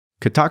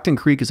Catoctin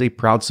Creek is a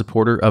proud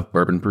supporter of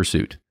Bourbon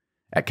Pursuit.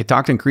 At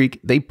Catoctin Creek,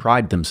 they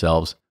pride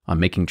themselves on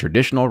making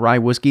traditional rye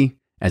whiskey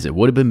as it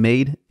would have been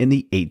made in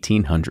the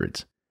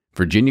 1800s.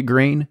 Virginia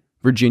grain,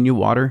 Virginia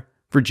water,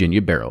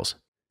 Virginia barrels.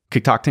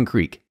 Catoctin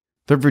Creek,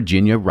 the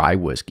Virginia rye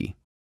whiskey.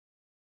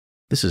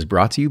 This is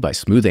brought to you by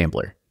Smooth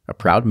Ambler, a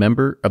proud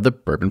member of the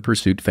Bourbon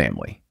Pursuit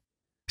family.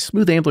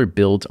 Smooth Ambler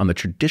builds on the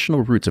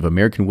traditional roots of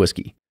American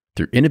whiskey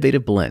through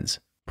innovative blends,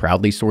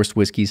 proudly sourced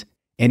whiskeys,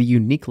 and a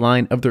unique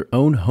line of their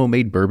own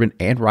homemade bourbon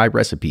and rye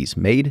recipes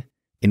made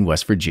in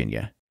West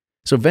Virginia.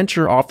 So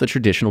venture off the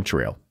traditional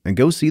trail and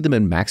go see them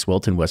in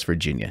Maxwellton, West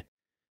Virginia.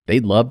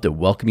 They'd love to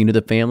welcome you to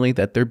the family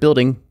that they're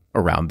building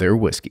around their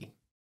whiskey.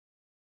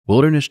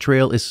 Wilderness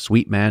Trail is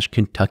sweet mash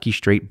Kentucky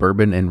straight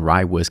bourbon and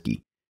rye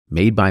whiskey,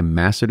 made by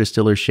master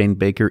distiller Shane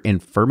Baker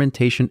and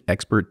fermentation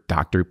expert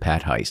Dr.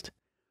 Pat Heist.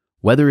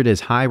 Whether it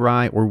is high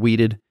rye or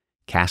wheated,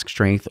 cask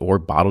strength or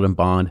bottled in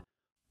bond,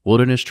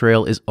 Wilderness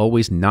Trail is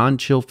always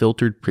non-chill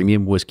filtered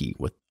premium whiskey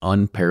with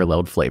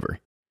unparalleled flavor.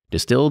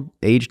 Distilled,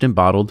 aged, and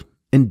bottled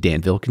in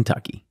Danville,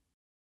 Kentucky.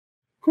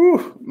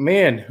 Whew,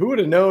 man, who would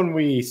have known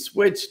we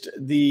switched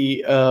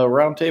the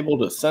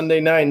roundtable to Sunday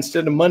night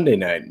instead of Monday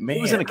night? Man,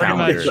 it was in a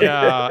calendar.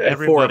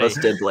 The four of us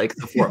did, Blake.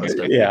 The four of us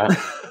did. Yeah.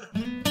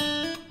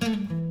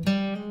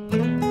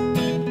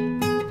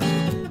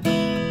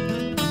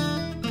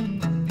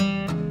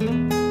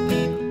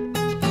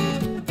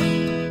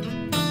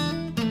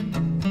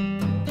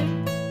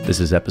 This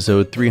is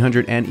episode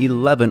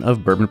 311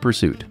 of Bourbon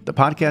Pursuit, the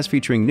podcast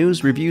featuring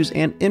news, reviews,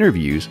 and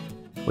interviews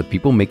with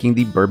people making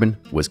the bourbon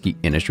whiskey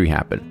industry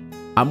happen.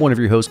 I'm one of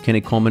your hosts,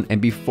 Kenny Coleman, and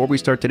before we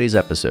start today's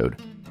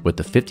episode, with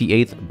the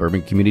 58th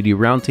Bourbon Community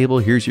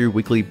Roundtable, here's your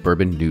weekly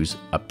bourbon news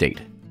update.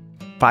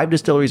 5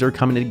 distilleries are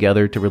coming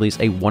together to release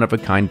a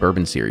one-of-a-kind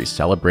bourbon series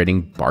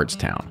celebrating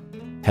Bardstown.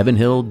 Heaven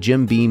Hill,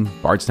 Jim Beam,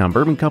 Bardstown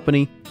Bourbon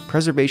Company,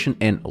 Preservation,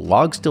 and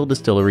Log Still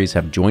Distilleries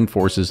have joined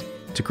forces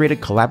to create a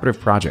collaborative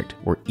project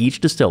where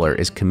each distiller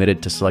is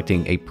committed to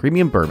selecting a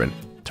premium bourbon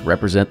to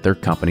represent their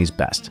company's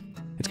best.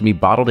 It's going to be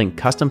bottled in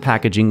custom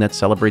packaging that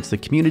celebrates the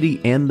community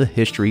and the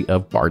history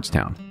of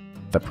Bardstown.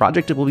 The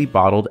project will be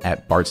bottled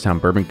at Bardstown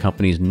Bourbon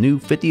Company's new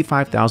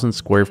 55,000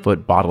 square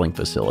foot bottling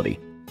facility,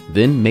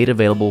 then made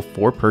available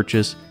for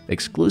purchase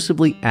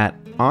exclusively at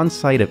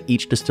on-site of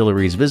each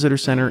distillery's visitor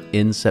center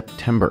in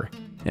September.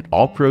 And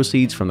all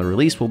proceeds from the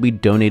release will be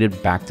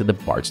donated back to the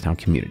Bardstown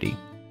community.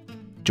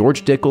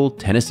 George Dickel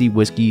Tennessee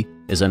Whiskey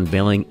is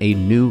unveiling a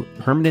new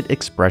permanent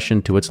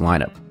expression to its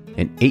lineup,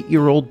 an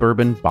 8-year-old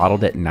bourbon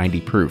bottled at 90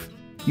 proof,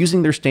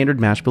 using their standard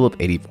mash bill of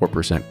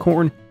 84%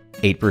 corn,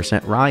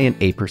 8% rye, and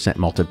 8%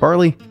 malted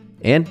barley,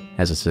 and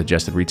has a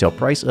suggested retail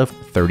price of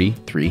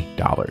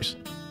 $33.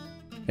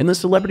 In the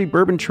celebrity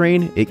bourbon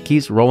train, it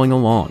keeps rolling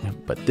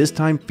along, but this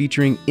time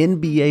featuring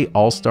NBA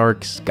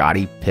All-Star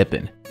Scottie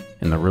Pippen,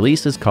 and the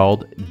release is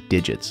called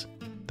Digits.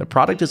 The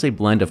product is a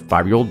blend of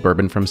 5-year-old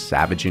bourbon from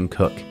Savage &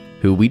 Cook,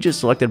 who we just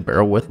selected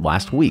barrel with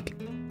last week.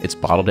 It's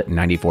bottled at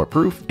 94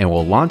 proof and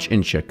will launch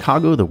in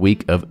Chicago the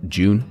week of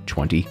June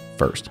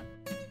 21st.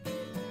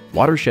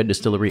 Watershed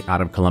Distillery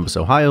out of Columbus,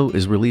 Ohio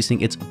is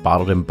releasing its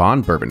bottled in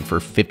bond bourbon for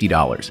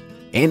 $50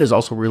 and is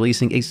also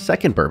releasing a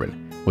second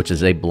bourbon, which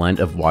is a blend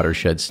of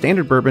Watershed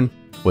standard bourbon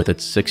with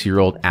its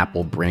 6-year-old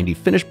apple brandy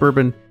finish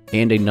bourbon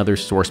and another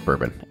source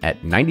bourbon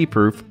at 90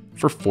 proof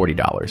for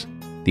 $40.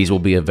 These will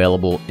be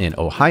available in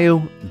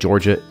Ohio,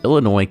 Georgia,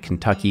 Illinois,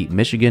 Kentucky,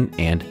 Michigan,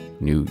 and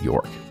New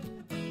York.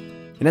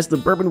 And as the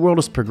bourbon world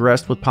has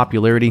progressed with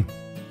popularity,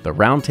 the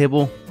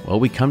roundtable, well,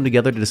 we come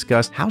together to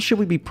discuss how should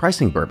we be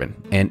pricing bourbon,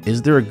 and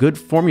is there a good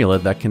formula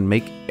that can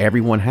make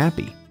everyone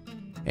happy?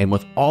 And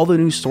with all the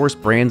new source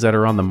brands that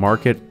are on the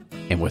market,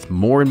 and with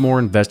more and more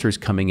investors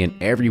coming in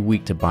every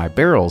week to buy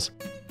barrels,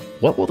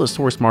 what will the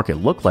source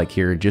market look like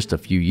here in just a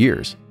few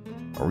years?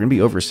 Are we going to be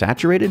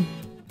oversaturated?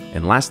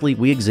 And lastly,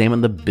 we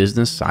examine the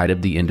business side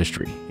of the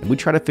industry, and we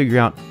try to figure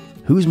out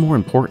who's more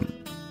important,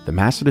 the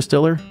master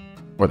distiller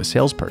or the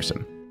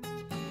salesperson.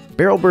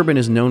 Barrel bourbon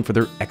is known for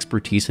their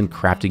expertise in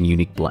crafting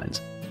unique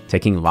blends,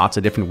 taking lots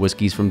of different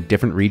whiskeys from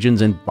different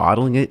regions and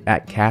bottling it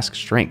at cask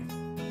strength.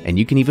 And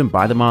you can even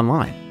buy them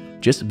online.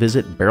 Just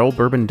visit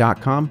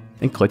barrelbourbon.com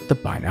and click the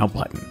Buy Now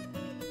button.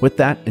 With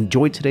that,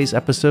 enjoy today's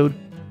episode,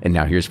 and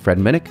now here's Fred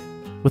Minnick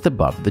with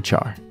Above the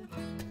Char.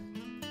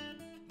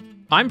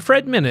 I'm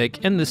Fred Minnick,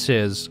 and this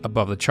is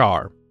Above the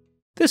Char.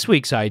 This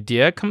week's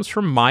idea comes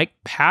from Mike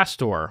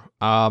Pastor.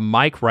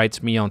 Mike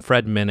writes me on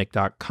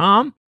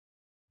fredminnick.com.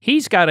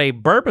 He's got a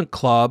bourbon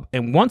club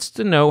and wants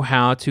to know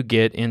how to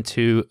get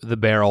into the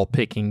barrel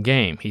picking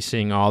game. He's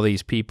seeing all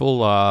these people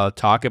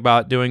talk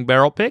about doing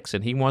barrel picks,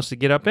 and he wants to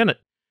get up in it.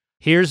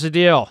 Here's the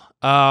deal.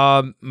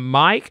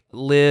 Mike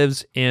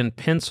lives in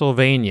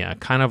Pennsylvania,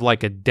 kind of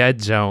like a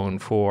dead zone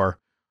for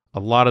a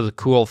lot of the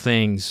cool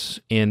things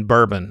in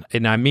bourbon.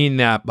 And I mean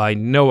that by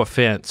no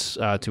offense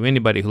to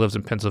anybody who lives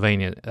in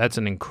Pennsylvania. That's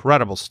an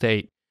incredible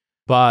state.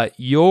 But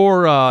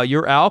your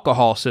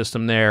alcohol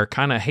system there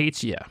kind of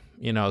hates you.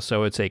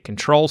 So it's a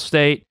control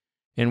state.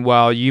 And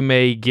while you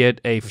may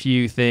get a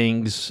few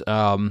things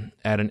at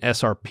an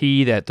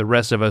SRP that the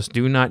rest of us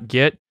do not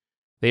get,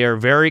 They are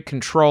very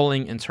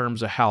controlling in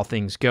terms of how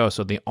things go.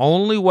 So the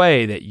only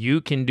way that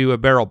you can do a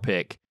barrel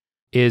pick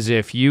is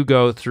if you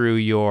go through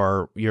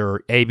your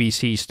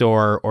ABC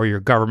store or your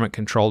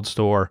government-controlled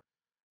store.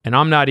 And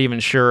I'm not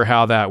even sure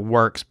how that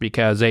works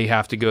because they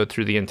have to go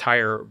through the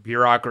entire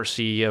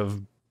bureaucracy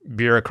of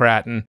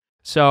bureaucrating.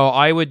 So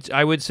I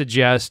would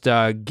suggest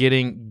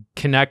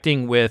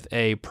connecting with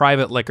a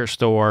private liquor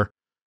store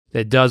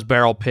that does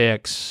barrel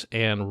picks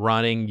and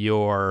running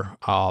your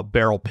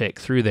barrel pick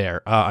through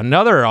there.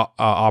 Another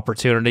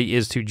opportunity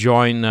is to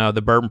join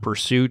the Bourbon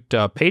Pursuit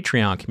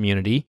Patreon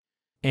community,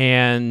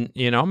 and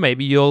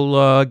maybe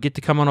you'll get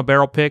to come on a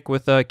barrel pick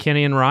with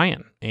Kenny and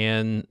Ryan,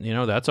 and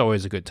that's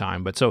always a good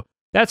time. But so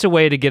that's a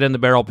way to get in the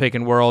barrel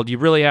picking world. You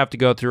really have to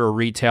go through a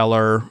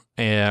retailer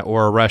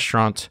or a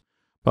restaurant,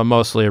 but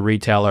mostly a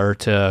retailer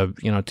to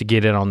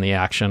get in on the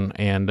action,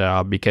 and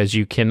because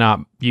you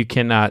cannot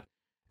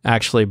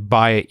actually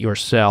buy it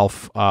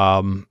yourself,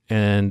 and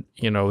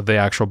the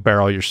actual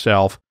barrel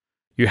yourself.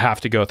 You have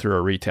to go through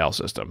a retail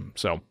system.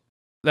 So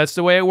that's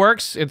the way it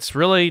works. It's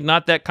really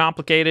not that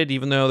complicated,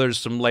 even though there's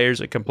some layers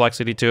of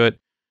complexity to it,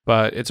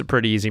 but it's a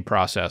pretty easy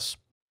process.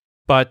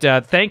 But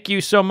thank you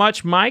so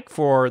much, Mike,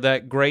 for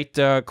that great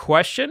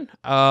question.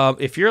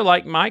 If you're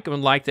like Mike and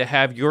would like to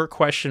have your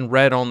question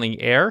read on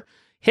the air,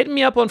 hit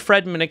me up on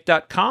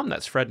fredminnick.com.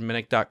 That's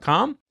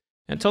fredminnick.com.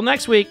 Until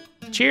next week,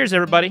 cheers,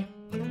 everybody.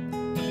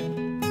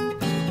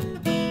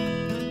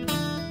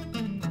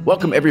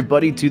 Welcome,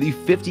 everybody, to the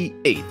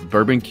 58th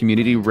Bourbon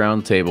Community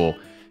Roundtable.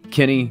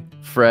 Kenny,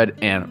 Fred,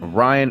 and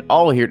Ryan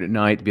all here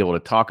tonight to be able to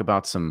talk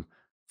about some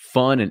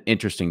fun and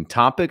interesting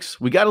topics.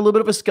 We got a little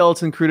bit of a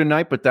skeleton crew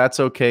tonight, but that's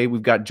okay.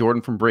 We've got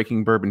Jordan from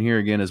Breaking Bourbon here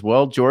again as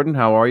well. Jordan,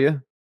 how are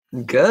you?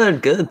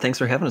 Good. Thanks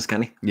for having us,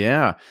 Kenny.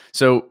 Yeah.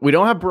 So we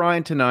don't have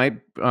Brian tonight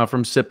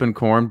from Sippin'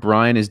 Corn.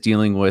 Brian is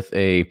dealing with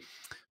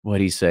what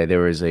did he say?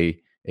 There was a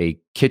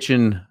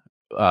kitchen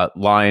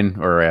line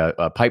or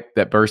a pipe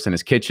that burst in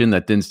his kitchen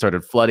that then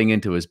started flooding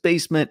into his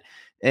basement.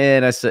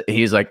 And I said,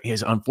 he's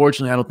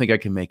unfortunately, I don't think I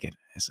can make it.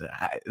 I said,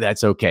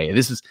 that's okay.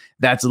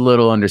 That's a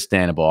little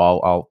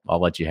understandable. I'll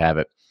let you have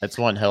it. That's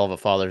one hell of a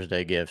Father's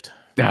Day gift.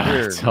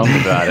 Tell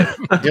me about it.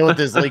 Deal with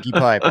this leaky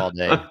pipe all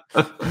day.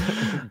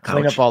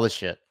 Clean up all the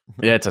shit.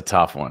 Yeah, it's a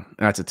tough one.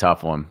 That's a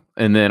tough one.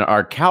 And then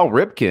our Cal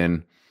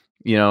Ripken,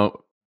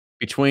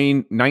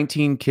 between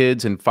 19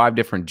 kids and 5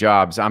 different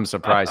jobs, I'm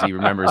surprised he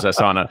remembers us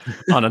on a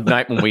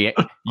night when we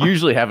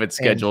usually have it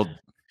scheduled.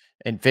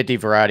 And 50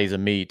 varieties of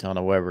meat on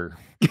a Weber.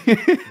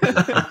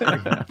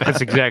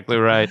 That's exactly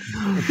right.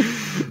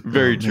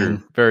 Very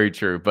true. Very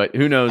true. But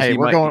who knows? Hey,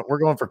 we're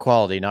going for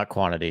quality, not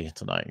quantity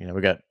tonight.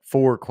 We got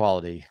 4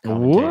 quality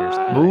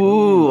commentators.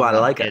 Ooh, I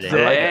like it.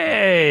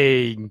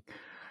 Dang.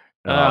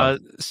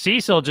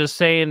 Cecil just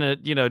saying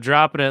it,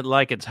 dropping it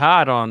like it's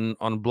hot on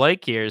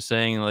Blake here,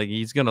 saying like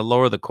he's going to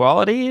lower the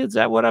quality. Is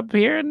that what I'm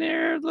hearing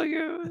there? Like,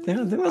 I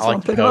think that's what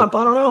I'm picking up.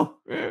 I don't know.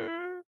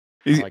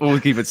 We'll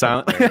keep it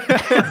silent.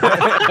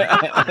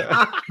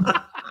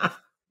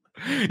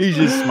 He's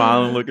just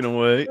smiling, looking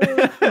away.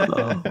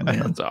 Oh, man,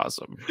 that's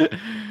awesome.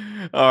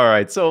 All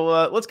right,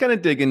 so let's kind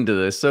of dig into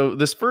this. So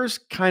this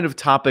first kind of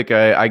topic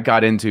I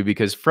got into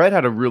because Fred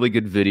had a really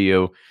good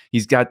video.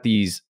 He's got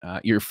these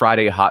your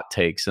Friday hot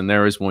takes, and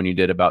there was one you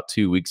did about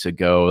 2 weeks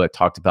ago that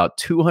talked about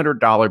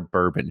 $200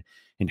 bourbon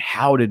and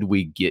how did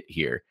we get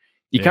here.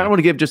 You kind of want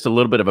to give just a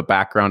little bit of a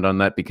background on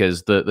that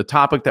because the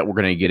topic that we're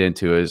going to get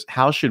into is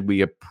how should we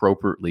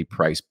appropriately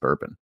price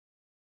bourbon?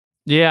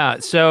 Yeah,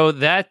 so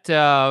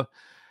that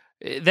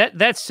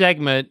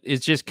segment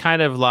is just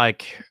kind of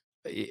like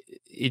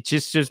it's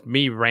just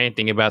me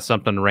ranting about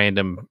something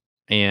random,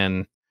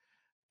 and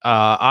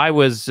I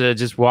was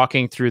just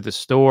walking through the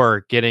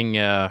store getting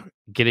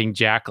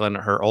Jacqueline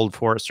her Old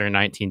Forester in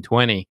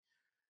 1920,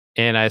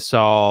 and I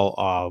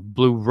saw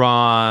Blue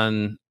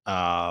Run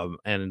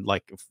and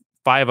like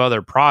 5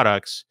 other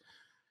products,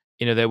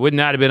 that would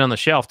not have been on the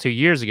shelf 2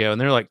 years ago,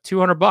 and they're like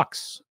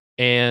 $200,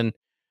 and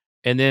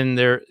then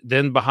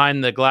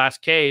behind the glass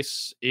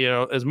case,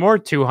 there's more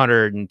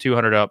 200 and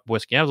 200 up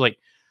whiskey. I was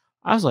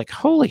like,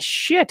 holy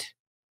shit.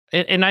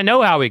 And I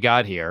know how we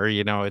got here.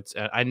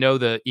 I know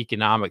the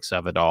economics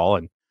of it all.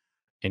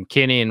 And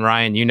Kenny and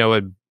Ryan,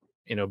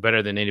 it,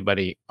 better than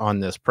anybody on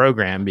this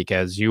program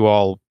because you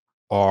all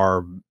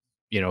are,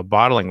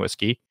 bottling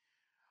whiskey.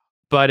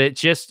 But it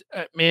just,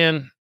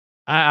 man,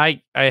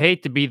 I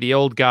hate to be the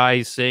old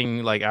guy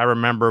saying like, I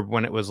remember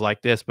when it was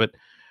like this, but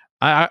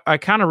I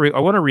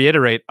want to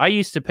reiterate. I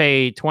used to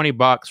pay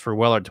 $20 for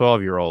Weller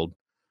 12-year-old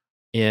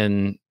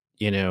in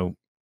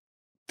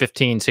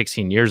 15,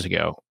 16 years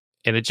ago,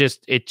 and it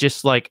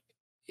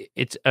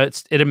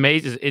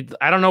amazes it.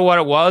 I don't know what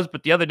it was,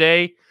 but the other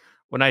day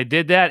when I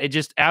did that, it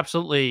just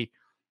absolutely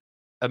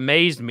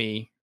amazed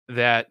me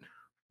that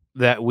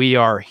we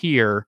are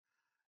here,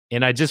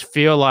 and I just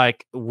feel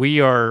like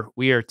we are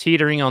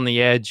teetering on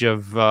the edge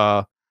of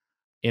bourbon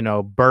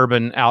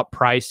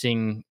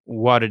outpricing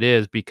what it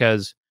is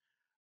because.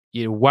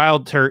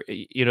 Wild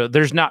Turkey,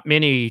 there's not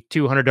many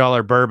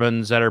 $200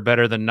 bourbons that are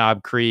better than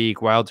Knob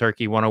Creek, Wild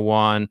Turkey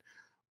 101,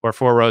 or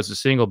Four Roses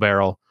Single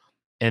Barrel.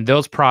 and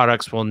those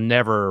products will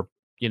never,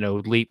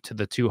 leap to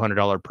the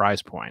 $200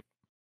 price point.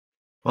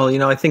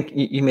 Well, I think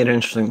you made an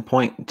interesting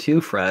point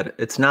too, Fred.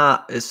 It's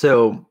not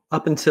so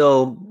up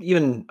until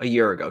even a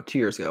year ago, 2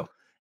 years ago,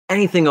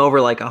 anything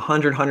over like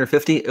 100,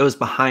 150, it was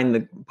behind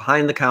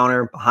the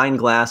counter, behind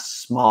glass,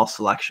 small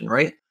selection,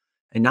 right?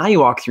 And now you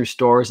walk through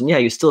stores and yeah,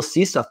 you still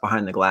see stuff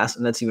behind the glass,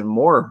 and that's even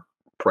more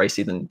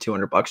pricey than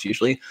 $200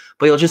 usually.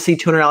 But you'll just see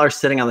 $200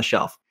 sitting on the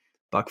shelf,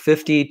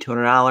 $150,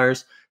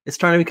 $200. It's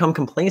starting to become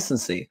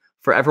complacency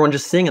for everyone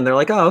just seeing, and they're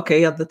like, oh,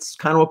 okay, yeah, that's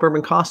kind of what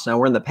bourbon costs now.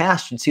 Where in the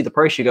past, you'd see the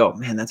price, you go,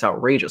 man, that's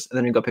outrageous. And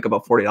then you go pick up a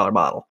 $40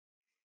 bottle.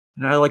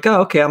 And I'm like,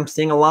 oh, okay, I'm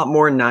seeing a lot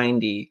more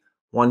 90,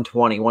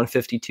 120,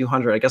 150,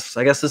 200. I guess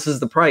this is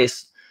the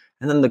price.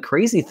 And then the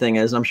crazy thing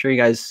is, and I'm sure you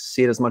guys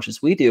see it as much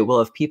as we do, well,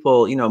 if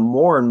people,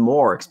 more and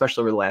more,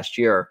 especially over the last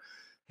year,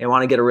 they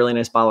want to get a really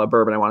nice bottle of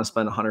bourbon, I want to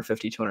spend $150,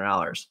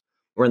 $200.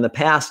 Where in the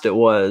past it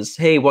was,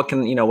 hey,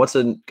 what's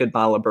a good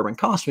bottle of bourbon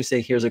cost? We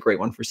say, here's a great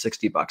one for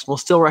 $60. We'll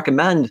still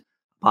recommend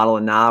bottle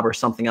of knob or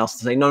something else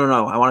to say, no,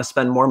 I want to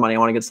spend more money. I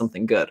want to get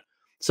something good.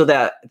 So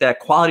that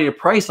quality to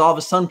price, all of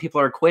a sudden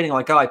people are equating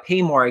like, oh, I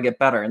pay more, I get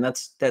better. And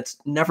that's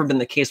never been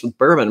the case with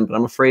bourbon, but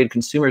I'm afraid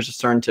consumers are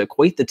starting to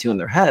equate the two in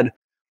their head,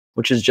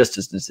 which is just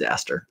a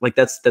disaster. Like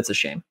that's a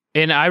shame.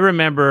 And I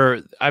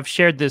remember I've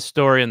shared this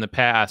story in the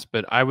past,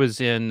 but I was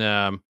in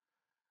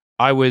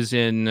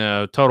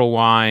Total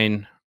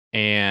Wine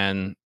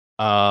and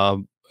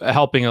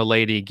helping a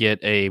lady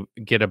get a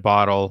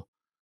bottle.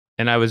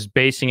 And I was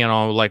basing it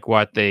on like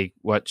what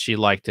she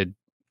liked to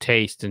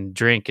taste and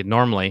drink and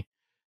normally.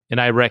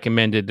 And I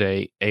recommended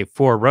a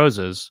Four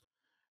Roses,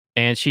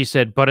 and she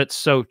said, but it's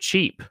so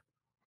cheap.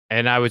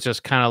 And I was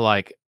just kind of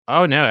like,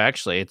 oh no,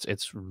 actually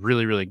it's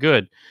really, really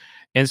good.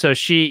 And so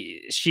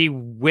she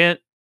went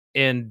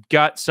and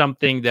got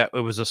something that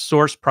it was a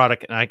source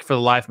product. And for the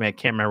life of me, I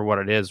can't remember what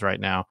it is right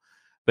now,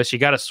 but she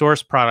got a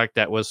source product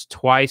that was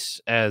twice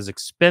as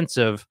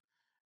expensive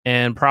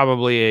and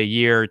probably a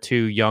year or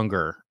two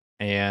younger.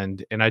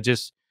 And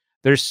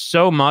there's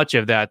so much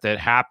of that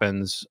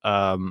happens,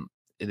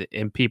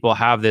 and people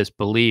have this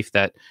belief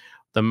that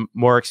the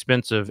more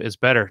expensive is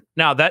better.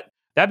 Now that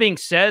being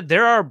said,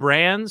 there are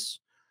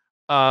brands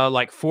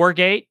like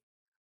Fourgate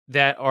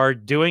that are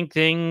doing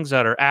things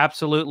that are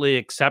absolutely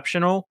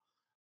exceptional,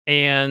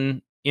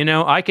 and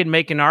I could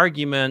make an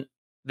argument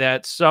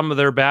that some of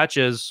their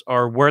batches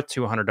are worth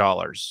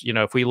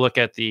 $200. If we look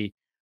at the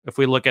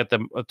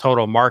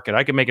total market,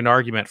 I could make an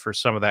argument for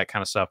some of that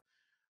kind of stuff.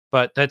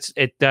 But I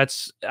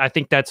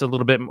think that's a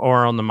little bit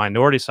more on the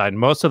minority side.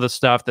 Most of the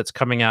stuff that's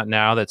coming out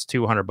now that's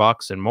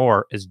 $200 and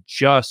more is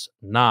just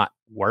not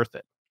worth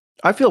it.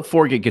 I feel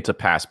Fourgate gets a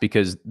pass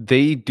because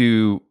they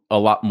do a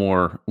lot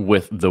more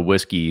with the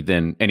whiskey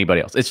than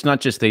anybody else. It's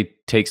not just they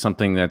take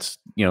something that's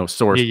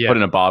sourced, put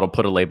in a bottle,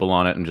 put a label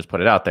on it, and just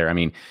put it out there. I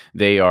mean,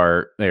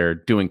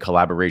 they're doing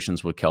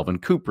collaborations with Kelvin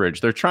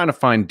Cooperage. They're trying to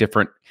find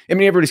different. I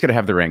mean, everybody's got to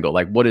have their angle.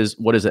 Like, what is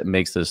it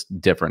makes this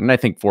different? And I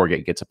think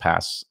Fourgate gets a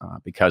pass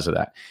because of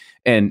that.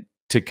 And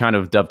to kind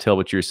of dovetail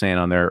what you were saying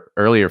on there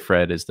earlier,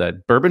 Fred, is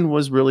that bourbon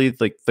was really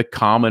like the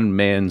common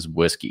man's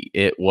whiskey.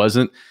 It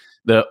wasn't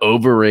the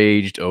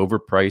overaged,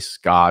 overpriced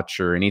Scotch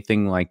or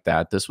anything like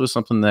that. This was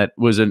something that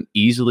was an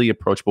easily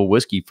approachable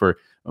whiskey for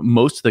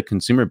most of the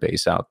consumer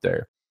base out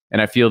there. And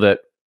I feel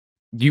that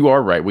you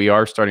are right. We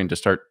are starting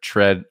to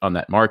tread on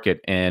that market,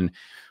 and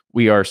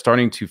we are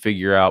starting to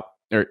figure out,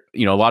 or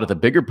a lot of the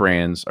bigger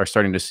brands are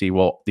starting to see,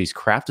 well, these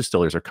craft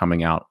distillers are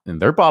coming out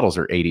and their bottles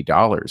are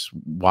 $80.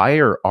 Why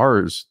are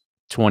ours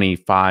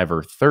 25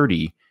 or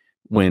 30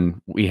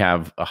 when we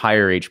have a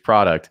higher age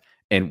product?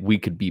 And we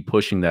could be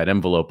pushing that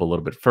envelope a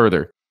little bit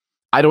further.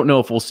 I don't know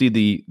if we'll see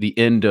the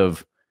end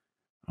of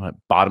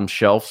bottom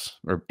shelves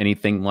or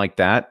anything like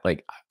that.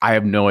 Like, I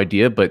have no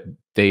idea, but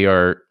they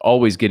are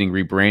always getting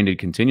rebranded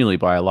continually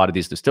by a lot of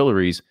these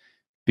distilleries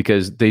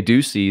because they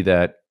do see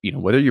that,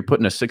 whether you're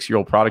putting a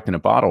 6-year-old product in a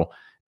bottle,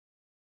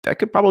 that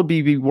could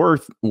probably be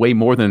worth way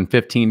more than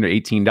 $15 or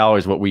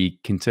 $18 what we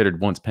considered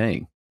once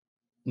paying.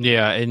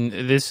 Yeah, and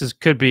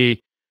could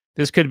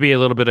be a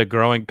little bit of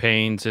growing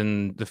pains,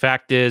 and the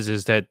fact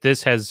is that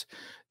this has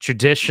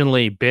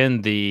traditionally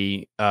been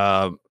the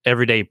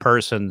everyday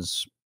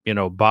person's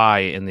buy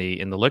in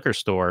the liquor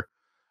store.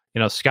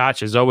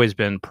 Scotch has always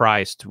been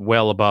priced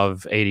well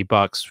above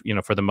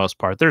 $80. For the most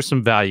part, there's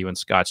some value in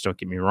Scotch. Don't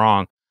get me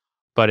wrong,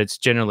 but it's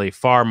generally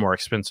far more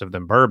expensive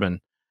than bourbon.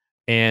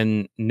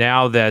 And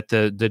now that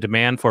the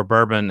demand for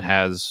bourbon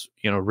has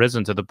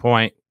risen to the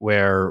point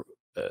where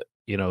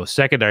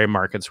secondary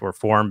markets were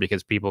formed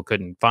because people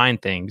couldn't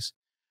find things.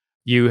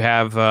 You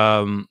have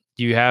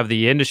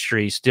the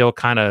industry still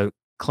kind of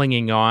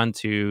clinging on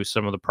to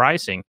some of the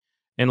pricing.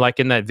 And like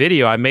in that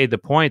video, I made the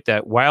point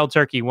that Wild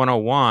Turkey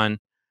 101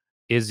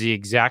 is the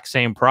exact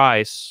same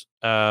price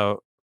as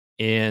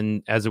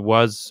it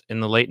was in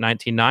the late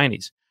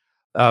 1990s.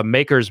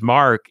 Maker's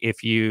Mark,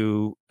 if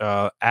you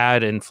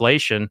add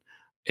inflation,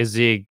 is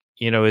the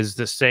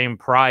same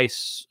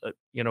price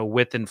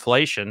with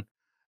inflation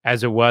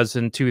as it was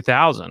in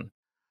 2000.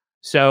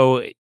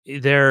 So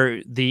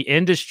the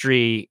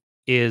industry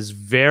is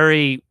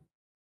very,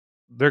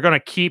 they're going to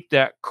keep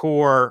that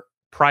core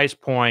price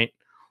point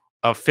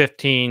of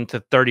 15 to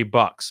 30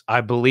 bucks.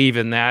 I believe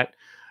in that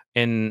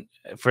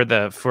for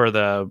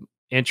the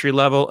entry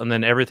level, and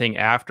then everything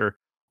after.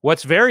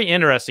 What's very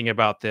interesting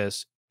about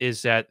this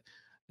is that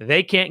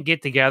they can't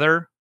get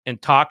together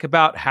and talk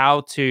about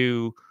how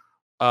to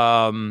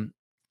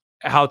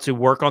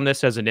work on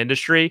this as an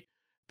industry,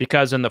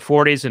 because in the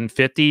 40s and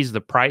 50s,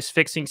 the price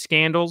fixing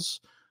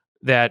scandals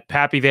that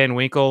Pappy Van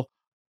Winkle,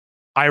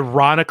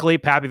 ironically,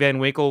 Pappy Van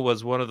Winkle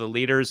was one of the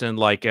leaders in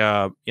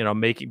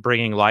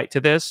bringing light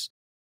to this.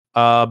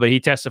 But he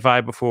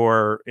testified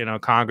before,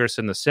 Congress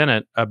and the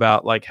Senate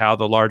about like how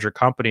the larger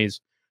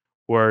companies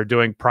were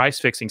doing price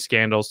fixing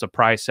scandals to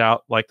price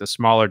out like the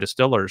smaller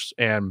distillers.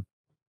 And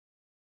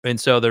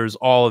so there's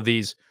all of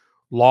these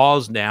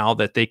laws now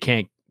that they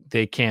can't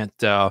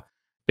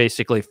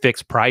basically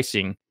fix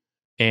pricing.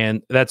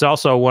 And that's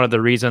also one of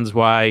the reasons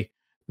why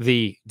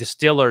the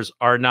distillers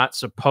are not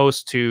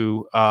supposed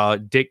to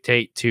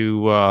dictate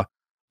to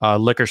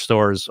liquor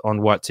stores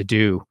on what to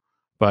do.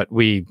 But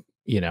we,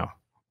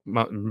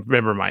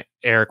 remember my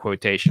air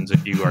quotations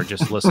if you are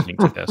just listening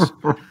to this.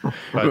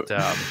 But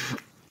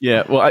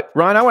yeah, well,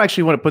 Ron, I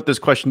actually want to put this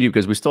question to you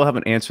because we still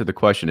haven't answered the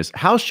question: is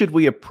how should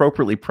we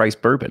appropriately price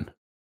bourbon?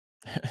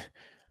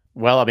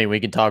 Well, I mean, we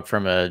can talk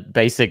from a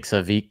basics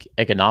of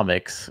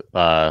economics.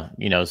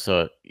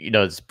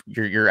 It's,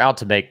 you're out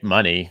to make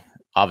money,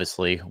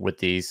 obviously, with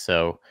these.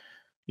 So,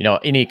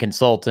 any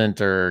consultant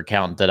or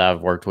accountant that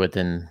I've worked with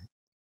in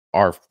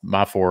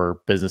my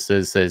 4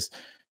 businesses says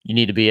you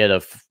need to be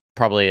at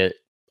probably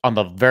on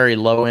the very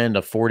low end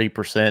of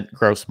 40%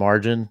 gross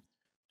margin,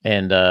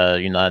 and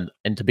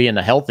and to be in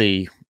a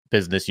healthy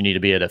business, you need to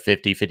be at a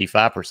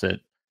 55%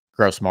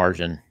 gross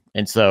margin,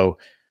 and so.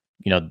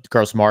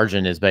 Gross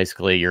margin is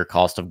basically your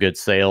cost of goods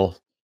sale,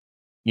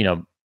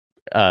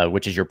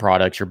 which is your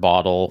products, your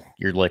bottle,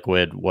 your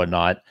liquid,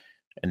 whatnot.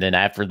 And then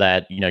after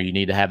that, you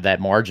need to have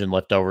that margin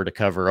left over to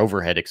cover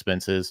overhead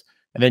expenses.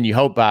 And then you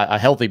hope a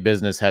healthy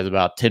business has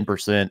about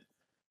 10%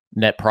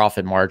 net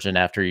profit margin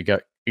after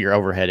your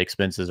overhead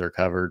expenses are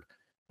covered.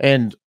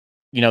 And,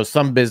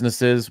 some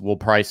businesses will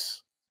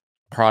price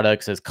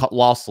products as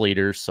loss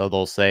leaders. So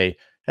they'll say,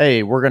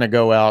 hey, we're going to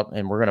go out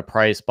and we're going to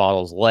price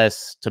bottles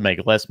less to make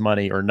less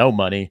money or no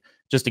money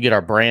just to get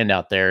our brand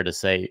out there to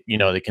say,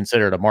 they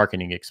consider it a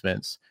marketing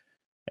expense.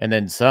 And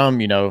then some,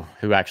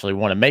 who actually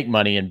want to make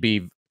money and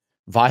be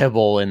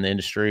viable in the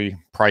industry,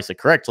 price it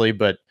correctly,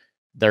 but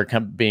they're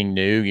being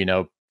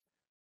new,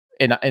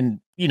 and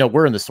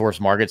we're in the source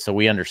market, so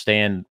we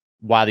understand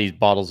why these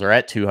bottles are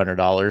at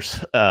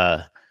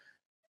 $200,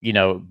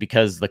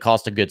 because the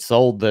cost of goods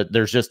sold,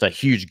 there's just a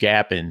huge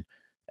gap in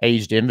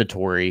aged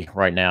inventory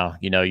right now.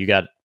 You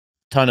got a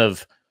ton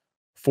of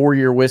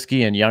 4-year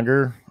whiskey and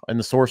younger in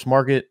the source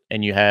market,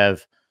 and you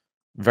have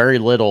very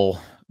little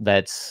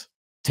that's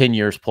 10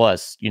 years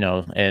plus,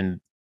 and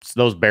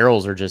those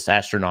barrels are just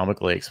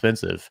astronomically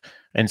expensive.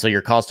 And so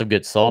your cost of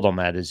goods sold on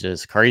that is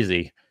just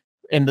crazy.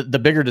 And the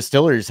bigger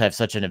distilleries have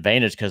such an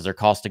advantage because their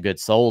cost of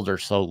goods sold are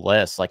so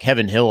less. Like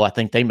Heaven Hill, I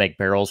think they make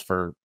barrels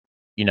for,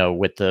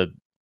 with the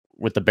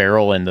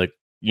barrel and the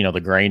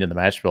grain and the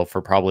mash bill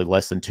for probably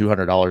less than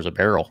 $200 a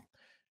barrel.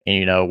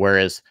 And,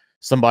 whereas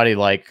somebody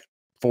like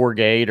Four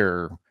Gate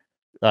or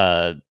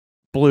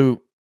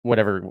Blue,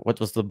 whatever, what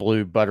was the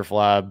Blue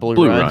Butterfly,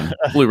 Blue Run,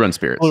 Blue Run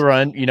Spirits, Blue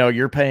Run,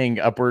 you're paying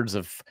upwards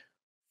of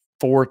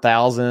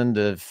 $4,000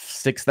 to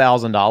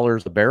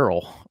 $6,000 a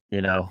barrel,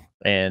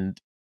 and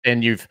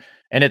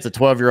it's a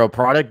 12-year-old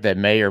product that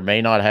may or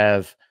may not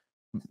have,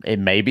 it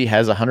maybe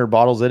has 100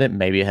 bottles in it,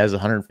 maybe it has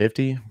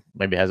 150,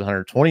 maybe it has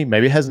 120,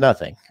 maybe it has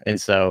nothing.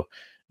 And so,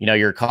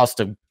 your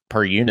cost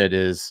per unit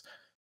is,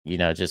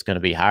 just going to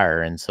be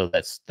higher. And so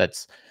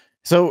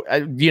so,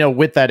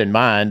 with that in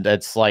mind,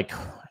 that's like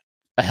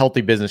a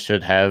healthy business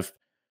should have,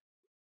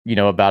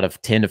 about a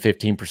 10 to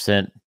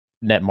 15%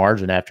 net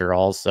margin after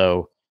all.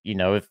 So,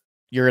 if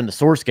you're in the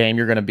source game,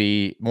 you're going to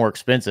be more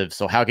expensive.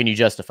 So how can you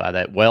justify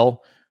that?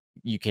 Well,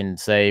 you can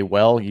say,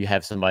 well, you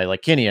have somebody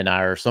like Kenny and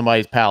I, or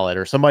somebody's palate,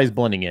 or somebody's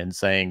blending in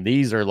saying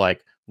these are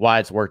like why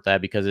it's worth that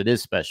because it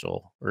is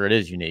special or it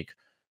is unique.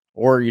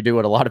 Or you do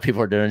what a lot of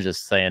people are doing,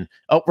 just saying,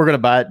 oh, we're going to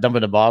buy it, dump it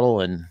in a bottle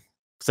and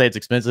say it's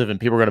expensive, and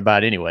people are going to buy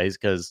it anyways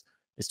because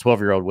it's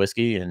 12-year-old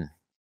whiskey and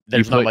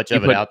there's not much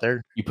of it out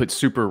there. You put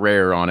super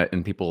rare on it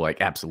and people like,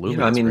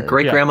 absolutely.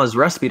 Great grandma's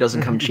recipe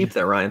doesn't come cheap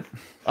there, Ryan.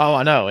 Oh,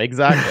 I know.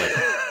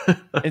 Exactly.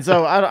 And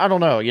so I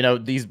don't know,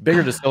 these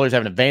bigger distillers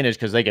have an advantage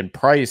because they can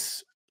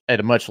price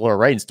at a much lower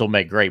rate and still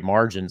make great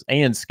margins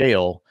and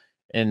scale.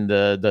 And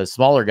the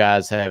smaller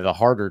guys have a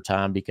harder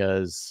time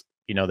because,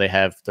 they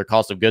have their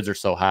cost of goods are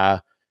so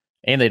high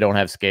and they don't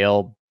have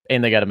scale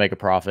and they got to make a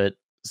profit.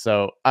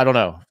 So I don't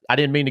know. I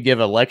didn't mean to give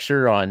a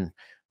lecture on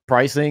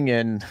pricing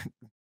and.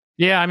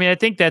 Yeah, I mean, I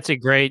think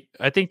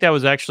that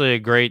was actually a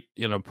great,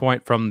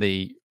 point from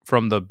the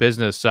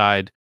business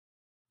side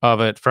of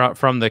it.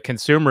 From the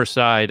consumer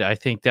side, I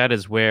think that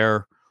is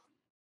where,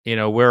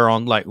 we're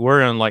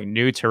in like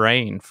new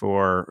terrain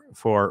for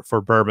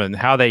bourbon.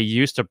 How they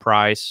used to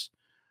price,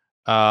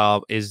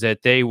 is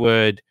that they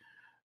would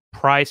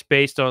price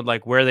based on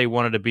like where they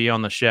wanted to be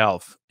on the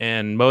shelf.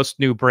 And most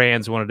new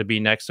brands wanted to be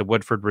next to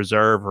Woodford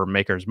Reserve or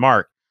Maker's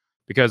Mark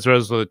because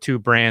those are the two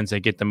brands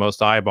that get the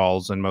most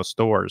eyeballs in most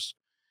stores.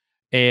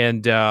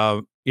 And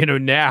I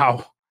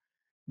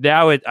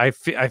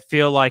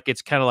feel like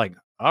it's kind of like,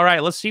 all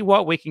right, let's see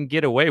what we can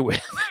get away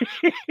with.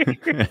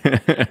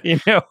 I mean,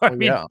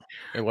 yeah,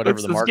 whatever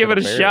let's give it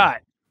a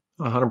shot.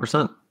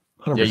 100%.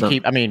 Yeah, you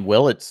keep. I mean,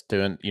 Willett's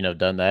done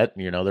that.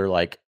 They're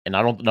like, and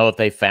I don't know if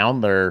they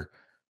found their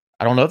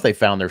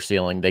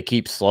ceiling. They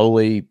keep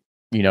slowly,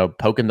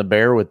 poking the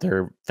bear with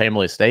their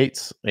family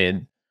estates,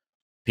 and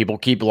people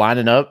keep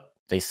lining up.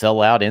 They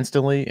sell out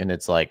instantly, and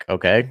it's like,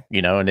 okay,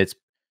 and it's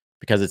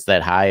because it's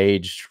that high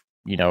age,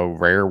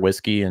 rare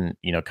whiskey, and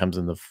comes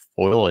in the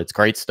foil. It's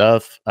great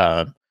stuff.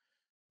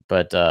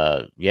 But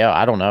yeah,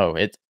 I don't know.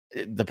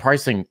 The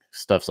pricing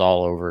stuff's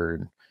all over.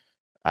 And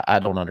I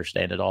don't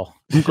understand it all.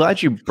 I'm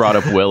glad you brought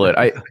up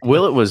Willett.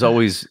 Willett was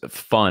always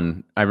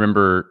fun. I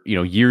remember,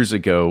 years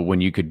ago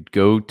when you could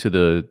go to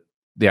the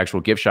actual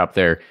gift shop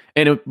there,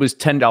 and it was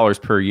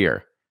 $10 per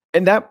year.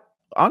 And that,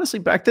 honestly,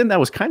 back then, that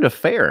was kind of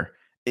fair.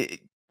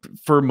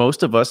 For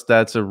most of us,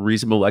 that's a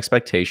reasonable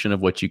expectation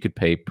of what you could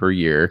pay per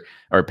year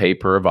or pay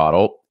per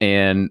bottle.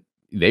 And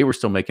they were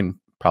still making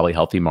probably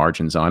healthy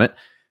margins on it.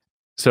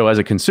 So as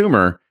a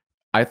consumer,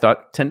 I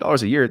thought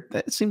 $10 a year,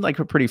 that seemed like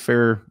a pretty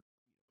fair,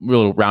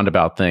 real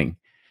roundabout thing.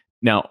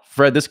 Now,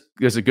 Fred, this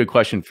is a good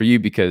question for you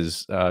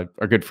because our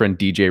good friend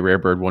DJ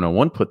Rarebird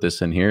 101 put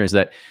this in here, is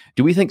that,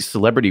 do we think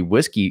celebrity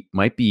whiskey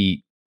might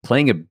be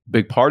playing a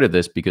big part of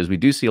this? Because we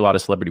do see a lot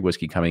of celebrity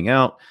whiskey coming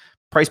out.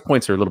 Price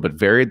points are a little bit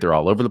varied. They're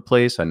all over the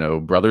place. I know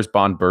Brothers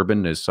Bond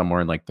Bourbon is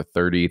somewhere in like the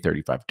 $30,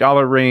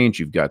 $35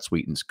 range. You've got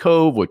Sweetens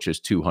Cove, which is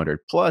 200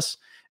 plus.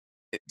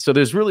 So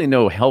there's really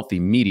no healthy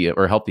media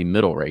or healthy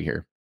middle right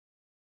here.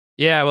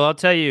 Yeah, well, I'll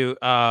tell you,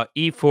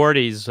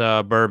 E40's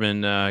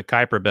bourbon,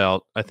 Kuiper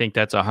Belt, I think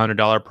that's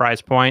 $100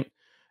 price point.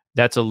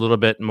 That's a little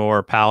bit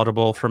more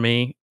palatable for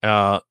me.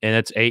 And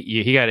it's 8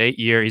 year. He got 8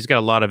 year. He's got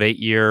a lot of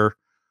 8-year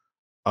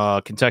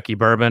Kentucky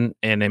bourbon.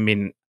 And I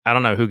mean, I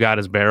don't know who got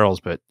his barrels,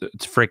 but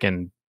it's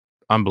freaking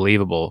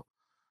unbelievable.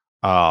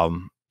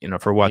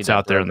 For what's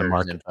out there in the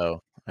market.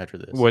 Info after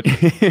this, we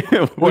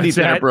need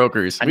better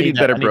brokers. We need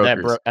better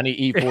brokers. I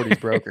need E40's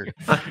broker.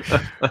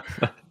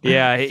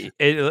 Yeah,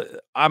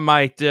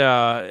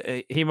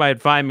 he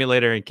might find me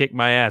later and kick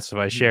my ass if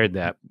I shared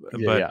that.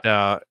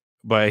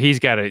 But he's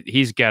got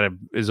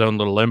his own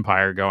little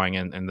empire going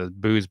in the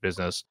booze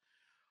business.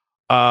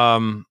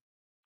 But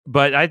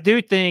I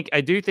do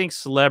think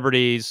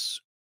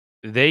celebrities,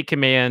 they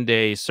command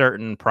a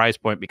certain price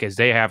point because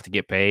they have to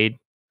get paid,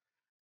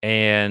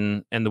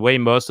 and the way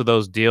most of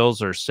those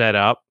deals are set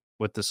up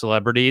with the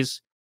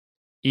celebrities,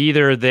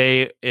 either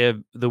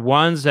the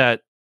ones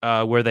that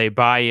where they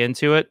buy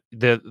into it,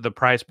 the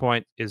price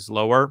point is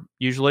lower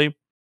usually.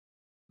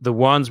 The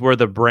ones where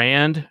the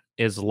brand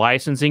is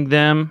licensing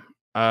them,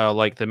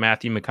 like the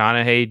Matthew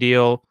McConaughey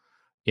deal,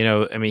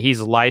 I mean,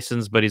 he's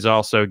licensed, but he's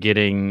also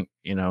getting,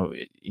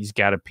 he's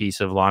got a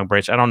piece of Long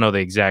Branch. I don't know the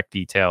exact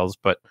details,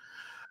 but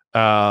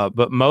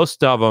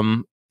most of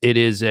them, it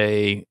is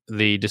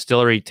the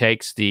distillery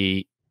takes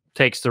the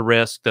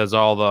risk, does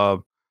all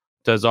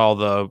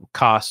the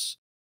costs,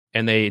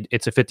 and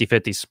it's a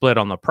 50-50 split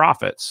on the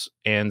profits.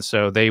 And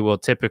so they will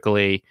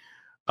typically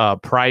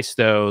price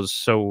those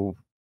so,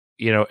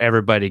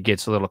 everybody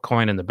gets a little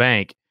coin in the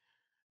bank.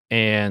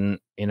 And,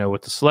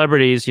 with the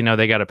celebrities,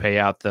 they got to pay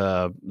out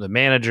the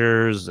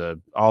managers,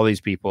 all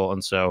these people.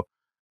 And so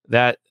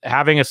that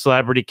having a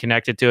celebrity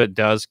connected to it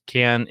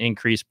can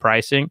increase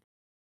pricing,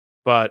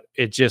 but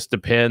it just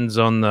depends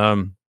on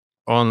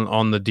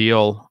the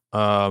deal.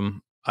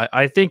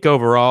 I think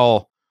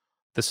overall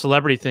the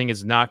celebrity thing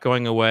is not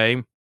going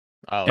away.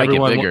 Oh,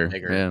 everyone get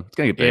bigger. Yeah, it's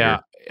gonna get bigger. Yeah,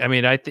 I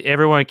mean,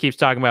 everyone keeps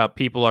talking about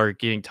people are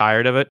getting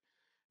tired of it.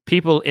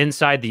 People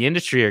inside the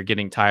industry are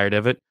getting tired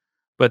of it,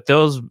 but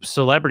those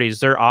celebrities,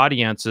 their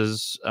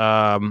audiences,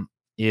 they're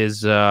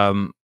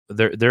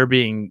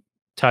being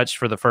touched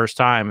for the first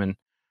time. And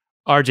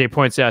RJ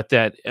points out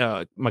that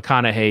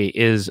McConaughey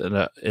is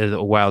a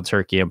Wild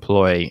Turkey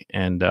employee,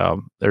 and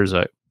there's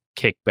a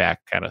kickback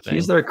kind of thing.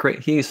 He's their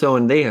so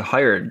when they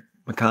hired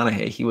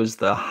McConaughey, he was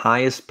the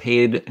highest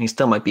paid, and he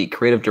still might be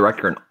creative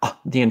director in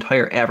the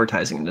entire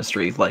advertising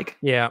industry,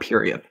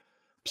 period.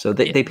 So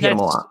they paid him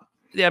a lot.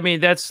 Yeah, I mean,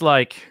 that's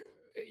like,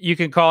 you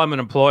can call him an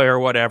employer or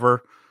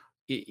whatever.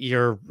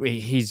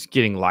 He's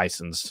getting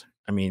licensed.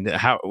 I mean,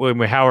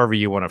 however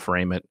you want to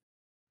frame it,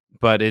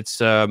 but it's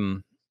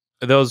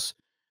those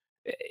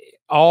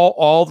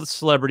all the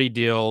celebrity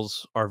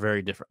deals are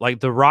very different. Like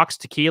the Rock's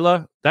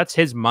tequila, that's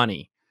his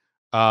money.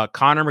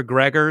 Conor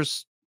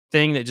McGregor's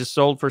thing that just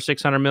sold for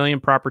 $600 million,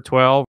 Proper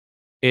 12.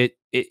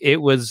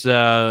 It was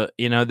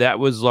that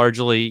was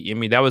largely, I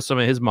mean, that was some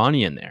of his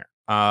money in there.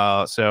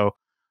 So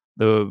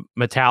the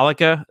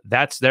Metallica,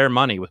 that's their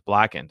money with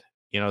Blackened.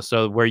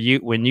 So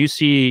when you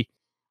see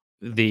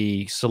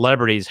the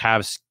celebrities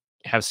have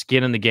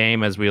skin in the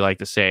game, as we like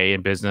to say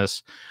in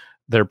business,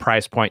 their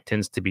price point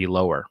tends to be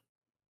lower.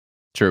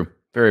 True.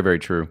 Very, very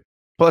true.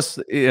 Plus,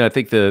 I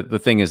think the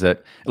thing is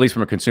that, at least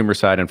from a consumer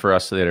side and for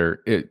us that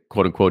are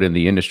quote unquote in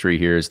the industry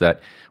here, is that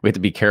we have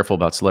to be careful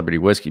about celebrity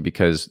whiskey,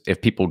 because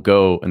if people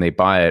go and they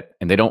buy it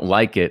and they don't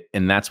like it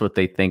and that's what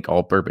they think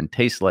all bourbon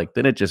tastes like,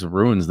 then it just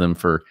ruins them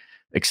for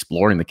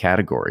exploring the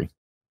category.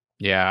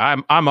 Yeah,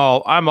 I'm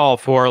all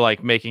for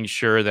like making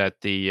sure that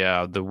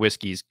the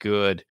whiskey's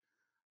good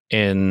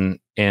and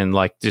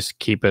like just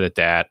keep it at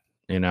that.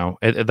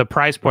 The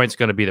price point's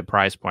going to be the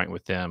price point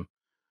with them.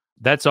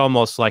 That's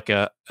almost like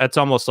a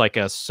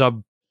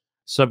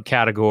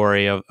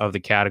subcategory of the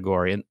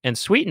category. And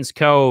Sweetens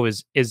Co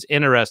is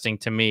interesting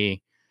to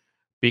me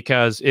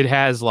because it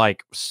has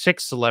like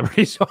 6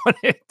 celebrities on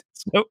it.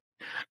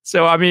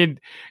 So I mean,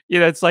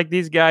 it's like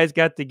these guys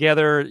got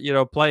together,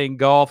 playing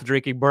golf,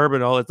 drinking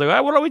bourbon. All it's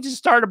like, why don't we just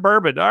start a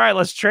bourbon? All right,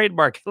 let's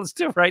trademark it. Let's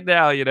do it right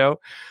now.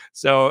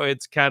 So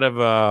it's kind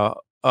of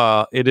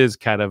it is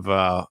kind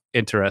of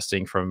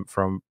interesting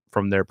from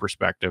their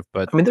perspective.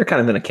 But I mean, they're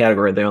kind of in a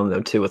category of their own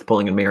though too, with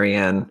Pulling and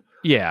Marianne.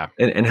 Yeah,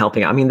 and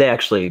helping. I mean, they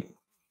actually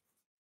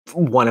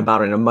went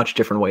about it in a much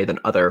different way than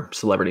other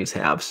celebrities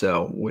have.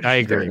 So, which I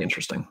is agree. very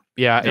interesting.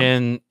 Yeah,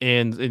 Yep.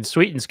 and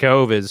Sweetens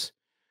Cove is,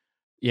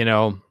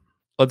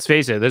 let's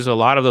face it, there's a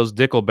lot of those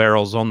Dickel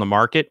barrels on the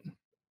market,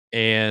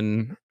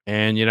 and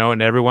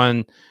and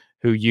everyone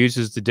who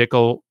uses the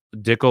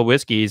Dickel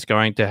whiskey is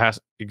going to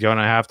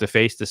have to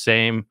face the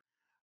same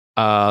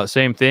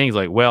things.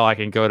 Like, well, I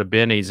can go to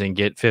Benny's and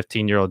get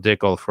 15-year-old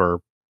Dickel for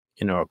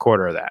a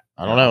quarter of that.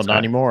 I don't know, not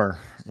anymore.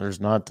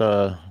 There's not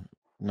a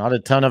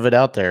ton of it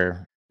out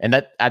there, and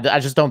that I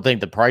just don't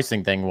think the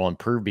pricing thing will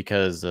improve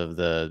because of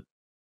the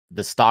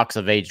stocks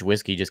of aged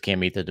whiskey just can't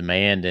meet the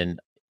demand. And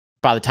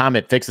by the time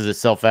it fixes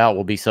itself out,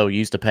 we'll be so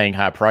used to paying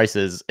high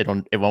prices,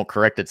 it won't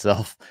correct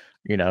itself.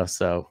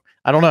 So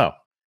I don't know.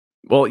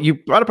 Well, you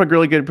brought up a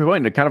really good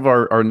point, and kind of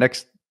our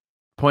next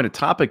point of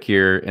topic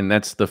here, and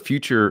that's the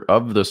future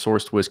of the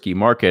sourced whiskey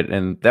market.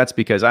 And that's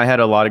because I had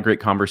a lot of great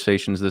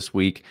conversations this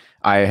week.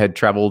 I had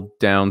traveled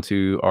down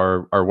to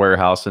our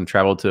warehouse and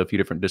traveled to a few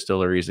different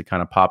distilleries to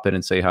kind of pop in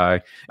and say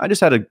hi. I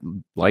just had a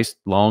nice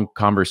long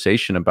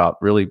conversation about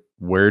really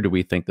where do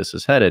we think this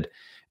is headed.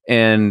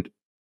 And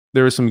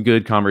there were some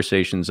good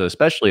conversations,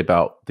 especially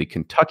about the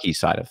Kentucky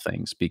side of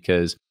things,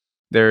 because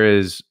there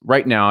is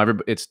right now,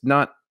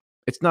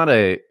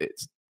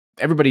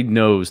 everybody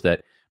knows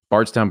that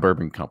Bardstown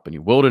Bourbon Company,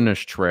 Wilderness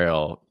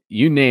Trail,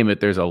 you name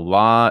it, there's a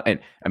lot. And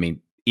I mean,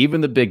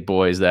 even the big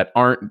boys that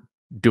aren't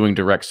doing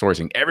direct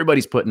sourcing,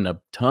 everybody's putting a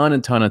ton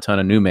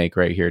of new make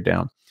right here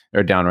down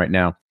right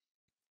now.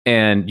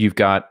 And you've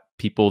got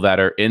people that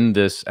are in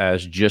this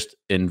as just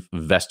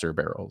investor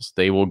barrels.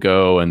 They will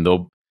go and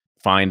they'll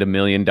find $1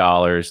 million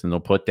and they'll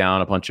put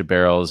down a bunch of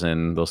barrels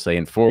and they'll say,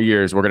 in 4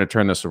 years, we're going to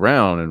turn this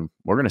around and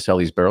we're going to sell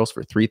these barrels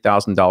for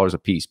 $3,000 a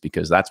piece,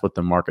 because that's what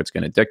the market's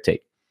going to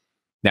dictate.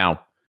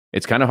 Now,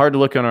 it's kind of hard to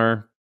look on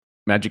our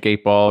magic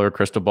 8 ball or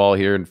crystal ball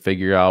here and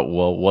figure out,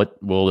 well,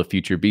 what will the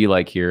future be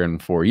like here in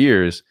 4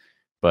 years?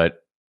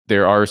 But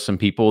there are some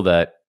people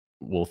that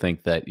will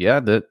think that,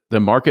 yeah, the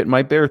market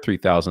might bear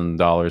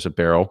 $3,000 a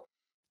barrel.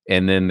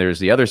 And then there's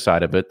the other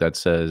side of it that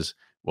says,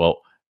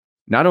 well,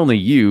 not only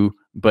you,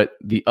 but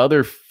the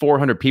other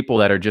 400 people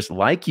that are just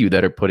like you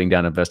that are putting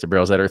down investor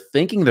barrels that are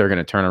thinking they're going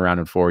to turn around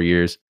in 4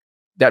 years,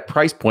 that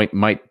price point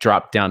might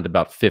drop down to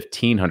about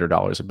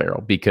 $1,500 a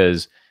barrel,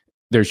 because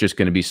there's just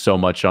going to be so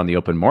much on the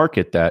open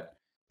market that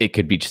it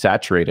could be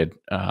saturated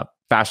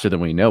faster than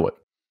we know it.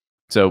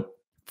 So,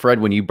 Fred,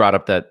 when you brought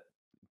up that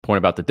point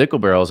about the Dickel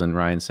barrels and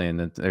Ryan saying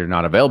that they're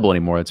not available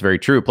anymore, it's very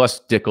true.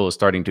 Plus, Dickel is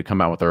starting to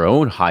come out with their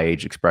own high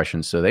age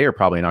expressions, so they are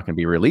probably not going to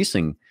be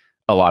releasing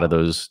a lot of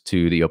those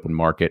to the open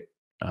market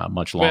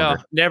much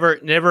longer. Well,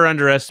 never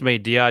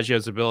underestimate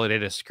Diageo's ability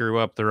to screw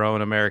up their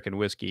own American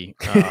whiskey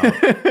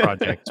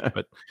projects,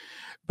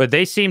 but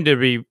they seem to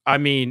be. I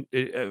mean,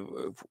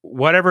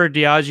 whatever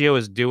Diageo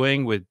is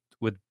doing with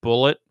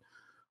Bullet,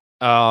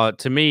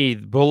 to me,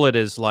 Bullet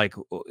is like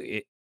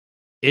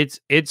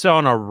it's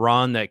on a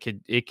run that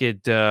could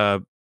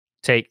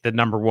take the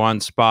number 1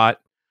 spot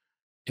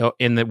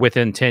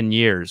within 10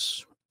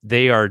 years.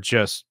 They are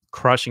just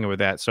crushing it with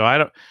that.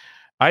 So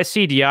I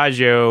see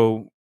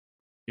Diageo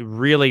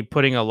really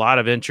putting a lot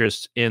of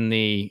interest in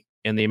the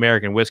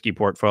American whiskey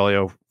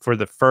portfolio for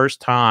the first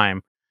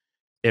time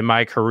in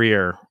my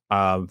career.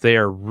 They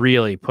are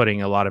really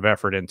putting a lot of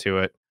effort into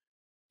it,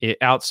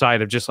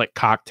 outside of just like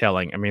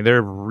cocktailing. I mean,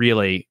 they're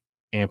really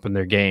amping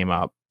their game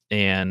up,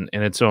 and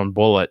its own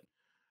Bullet.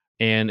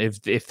 And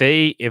if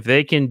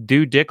they can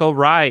do Dickel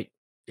right,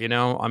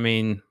 I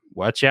mean,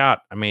 watch out.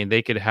 I mean,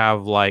 they could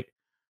have like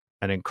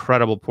an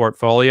incredible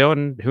portfolio,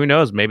 and who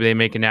knows, maybe they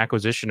make an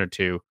acquisition or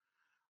two.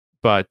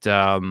 But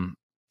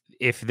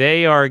if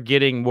they are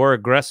getting more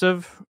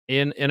aggressive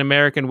in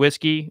American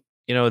whiskey,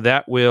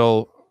 that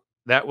will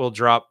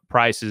drop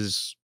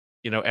prices,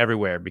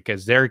 everywhere,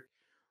 because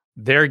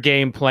their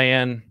game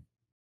plan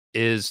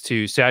is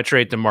to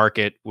saturate the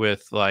market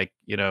with like,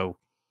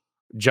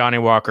 Johnny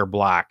Walker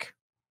Black.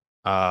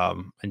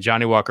 And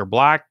Johnny Walker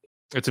Black,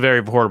 it's a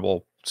very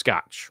affordable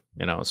Scotch,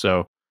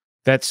 so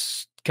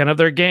that's kind of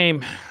their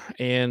game.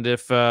 And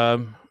if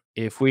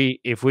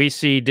we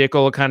see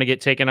Dickel kind of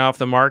get taken off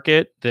the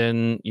market,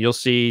 then you'll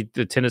see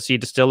the Tennessee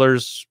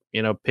distillers,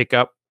 pick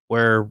up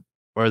where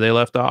they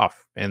left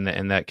off in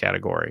that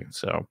category.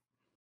 So,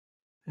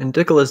 and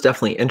Dickel is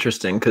definitely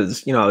interesting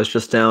because I was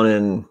just down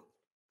in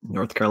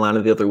North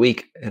Carolina the other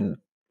week, and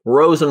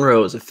rows and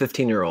rows of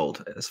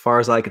 15-year-old, as far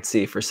as I could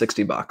see, for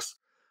 $60,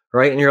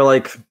 right? And you're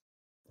like,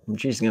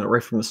 geez,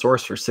 right from the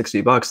source for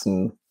 $60,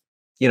 and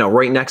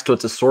right next to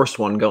it's a sourced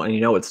one going,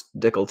 and it's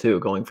Dickel too,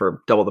 going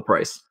for double the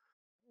price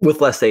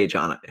with less age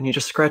on it, and you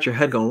just scratch your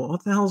head going, well,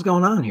 what the hell is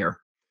going on here?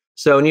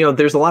 So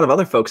there's a lot of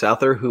other folks out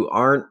there who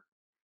aren't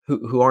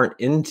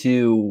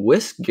into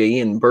whiskey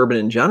and bourbon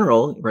in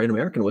general, right?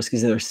 American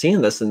whiskeys, and they're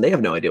seeing this and they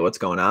have no idea what's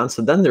going on.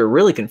 So then they're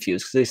really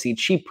confused because they see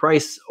cheap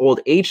price,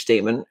 old age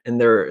statement,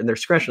 and they're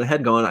scratching their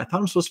head going, I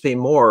thought I'm supposed to pay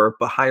more,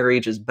 but higher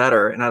age is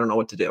better, and I don't know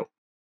what to do.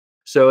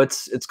 So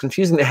it's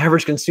confusing the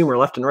average consumer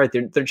left and right.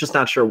 They're just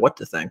not sure what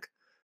to think.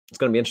 It's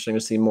going to be interesting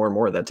to see more and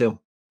more of that too.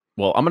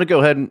 Well, I'm going to go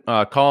ahead and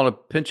call on a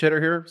pinch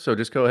hitter here. So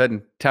just go ahead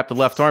and tap the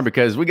left arm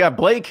because we got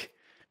Blake.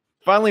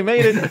 Finally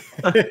made it.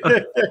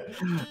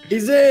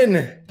 He's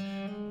in.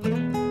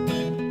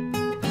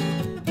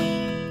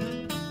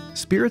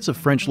 Spirits of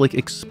French Lick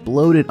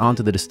exploded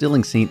onto the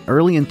distilling scene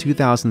early in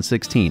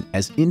 2016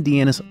 as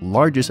Indiana's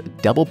largest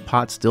double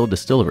pot still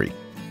distillery.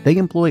 They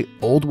employ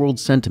old world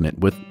sentiment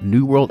with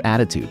new world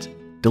attitudes,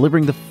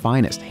 delivering the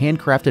finest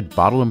handcrafted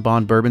bottle and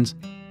bond bourbons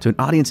to an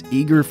audience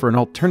eager for an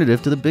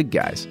alternative to the big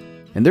guys.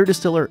 And their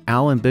distiller,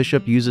 Alan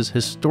Bishop, uses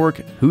historic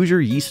Hoosier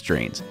yeast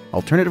strains,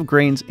 alternative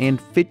grains, and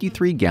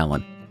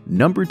 53-gallon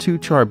No. 2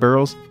 char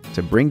barrels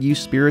to bring you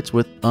spirits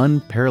with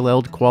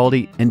unparalleled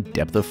quality and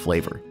depth of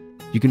flavor.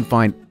 You can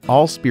find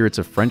all Spirits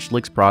of French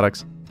Lick's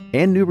products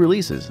and new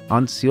releases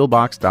on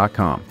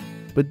sealbox.com.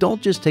 But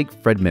don't just take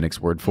Fred Minnick's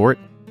word for it.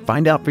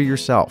 Find out for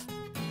yourself.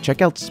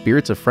 Check out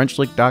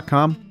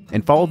spiritsofFrenchlick.com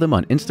and follow them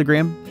on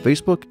Instagram,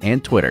 Facebook,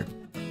 and Twitter.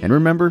 And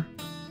remember,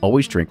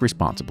 always drink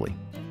responsibly.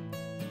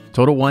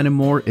 Total Wine &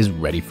 More is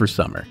ready for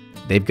summer.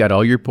 They've got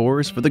all your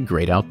pours for the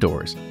great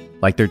outdoors,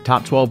 like their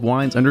top 12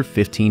 wines under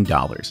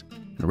 $15.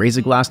 And raise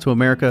a glass to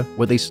America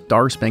with a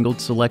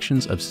star-spangled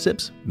selections of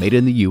sips made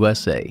in the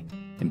USA.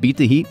 And beat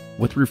the heat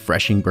with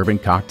refreshing bourbon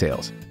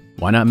cocktails.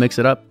 Why not mix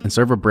it up and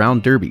serve a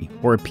brown derby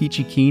or a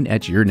peachy keen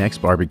at your next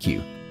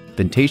barbecue?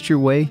 Then taste your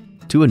way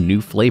to a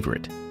new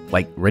favorite,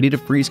 like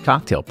ready-to-freeze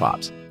cocktail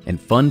pops and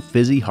fun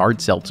fizzy hard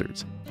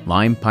seltzers.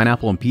 Lime,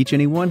 pineapple, and peach,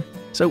 anyone?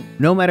 So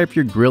no matter if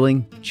you're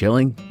grilling,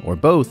 chilling, or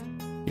both,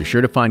 you're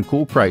sure to find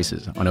cool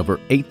prices on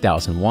over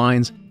 8,000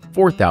 wines,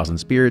 4,000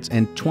 spirits,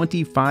 and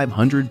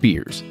 2,500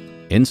 beers,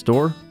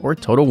 in-store or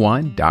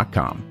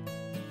TotalWine.com.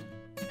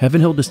 Heaven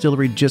Hill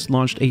Distillery just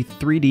launched a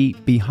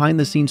 3D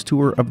behind-the-scenes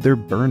tour of their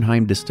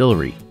Bernheim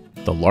distillery,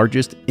 the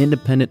largest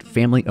independent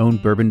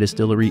family-owned bourbon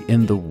distillery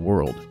in the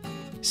world.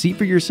 See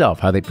for yourself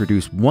how they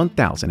produce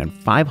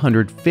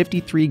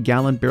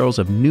 1,553-gallon barrels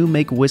of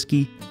new-make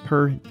whiskey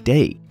per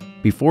day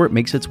before it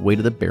makes its way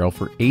to the barrel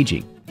for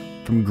aging.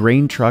 From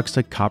grain trucks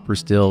to copper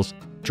stills,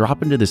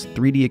 drop into this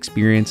 3D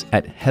experience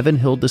at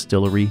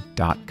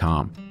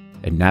heavenhilldistillery.com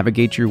and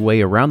navigate your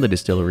way around the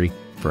distillery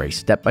for a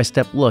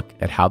step-by-step look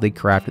at how they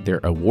crafted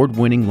their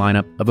award-winning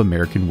lineup of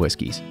American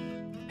whiskeys.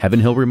 Heaven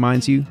Hill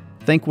reminds you,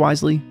 think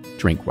wisely,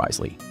 drink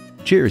wisely.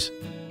 Cheers.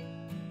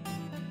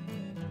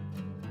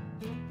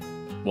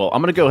 Well,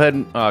 I'm going to go ahead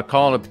and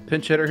call on a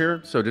pinch hitter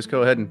here. So just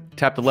go ahead and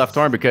tap the left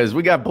arm because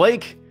we got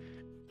Blake.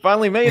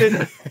 Finally made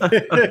it.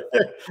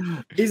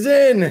 He's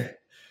in.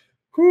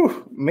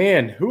 Whew,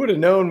 man, who would have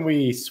known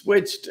we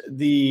switched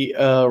the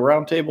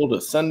roundtable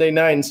to Sunday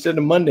night instead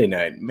of Monday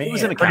night? Man,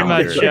 pretty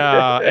much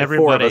everybody.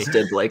 Four of us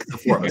did, Blake. The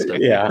four of us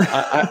did. Yeah,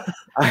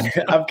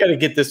 I've got to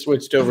get this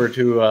switched over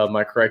to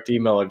my correct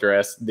email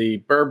address.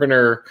 The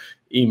Bourboner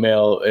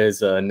email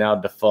is now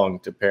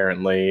defunct,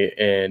 apparently,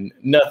 and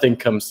nothing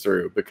comes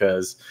through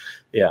because,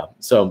 yeah.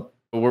 So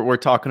we're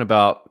talking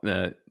about,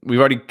 we've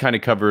already kind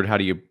of covered how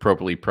do you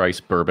appropriately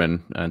price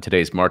bourbon in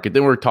today's market.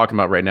 Then we're talking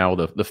about right now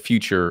the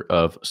future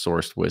of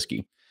sourced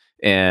whiskey.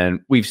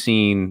 And we've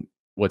seen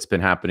what's been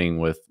happening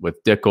with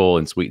Dickel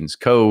and Sweetens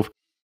Cove.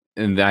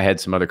 And I had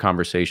some other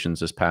conversations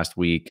this past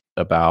week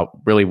about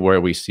really where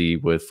we see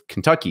with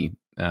Kentucky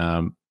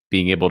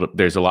being able to,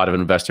 there's a lot of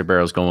investor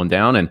barrels going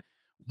down. And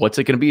what's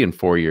it going to be in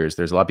 4 years?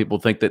 There's a lot of people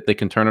think that they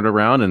can turn it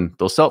around and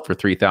they'll sell it for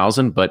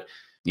 3,000, but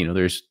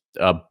there's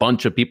a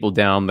bunch of people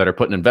down that are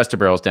putting investor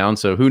barrels down.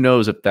 So who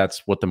knows if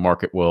that's what the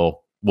market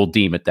will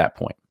deem at that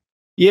point.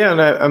 Yeah. And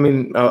I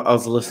mean, I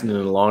was listening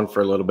along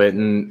for a little bit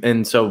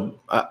and so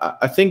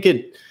I think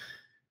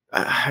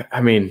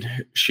I mean,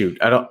 shoot,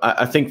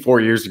 I think 4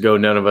 years ago,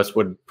 none of us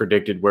would have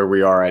predicted where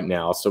we are right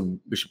now. So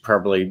we should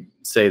probably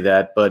say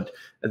that, but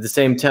at the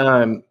same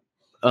time,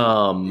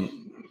 where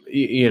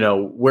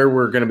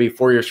we're going to be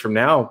 4 years from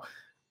now,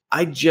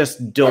 I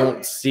just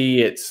don't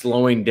see it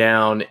slowing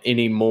down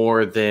any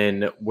more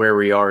than where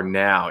we are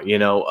now.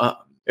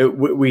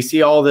 We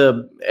see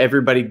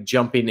everybody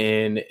jumping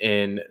in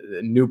and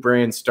new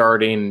brands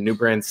starting, new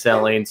brands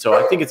selling. So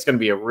I think it's going to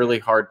be a really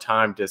hard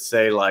time to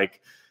say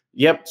like,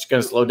 yep, it's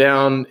going to slow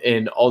down,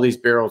 and all these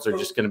barrels are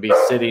just going to be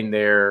sitting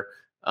there,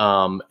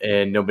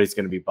 and nobody's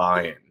going to be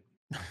buying.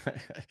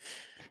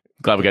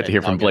 Glad we got to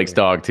hear from Blake's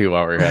dog too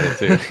while we are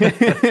at it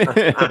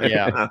too.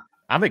 Yeah,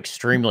 I'm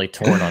extremely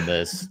torn on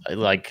this.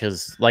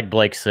 Because like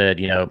Blake said,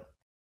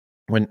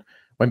 when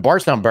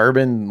Bardstown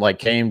Bourbon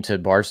came to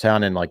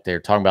Bardstown and they're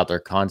talking about their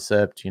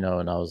concept,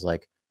 and I was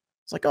like,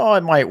 it's like, oh,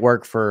 it might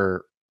work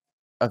for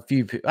a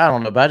few people. I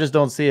don't know, but I just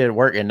don't see it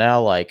working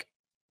now.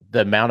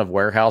 The amount of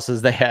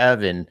warehouses they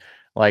have, and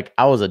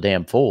I was a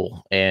damn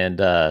fool,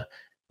 and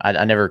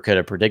I never could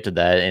have predicted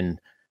that. And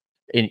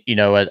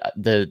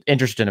the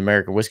interest in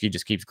American whiskey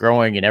just keeps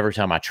growing, and every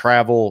time I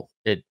travel,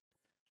 it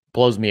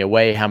blows me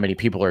away how many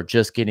people are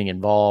just getting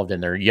involved,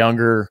 and they're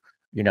younger.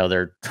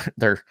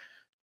 They're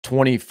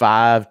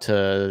 25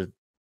 to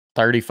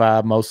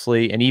 35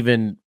 mostly, and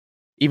even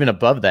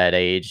above that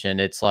age,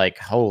 and it's like,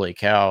 holy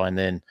cow. And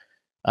then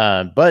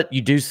but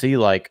you do see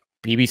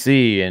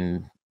BBC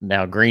and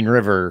now Green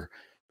River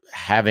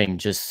having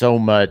just so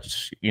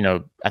much.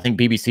 I think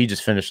BBC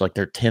just finished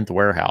their 10th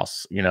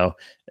warehouse,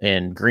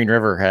 and Green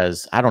River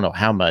has, I don't know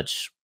how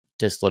much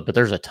distillate, but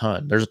there's a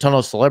ton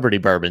of celebrity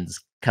bourbons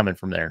coming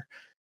from there.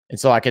 And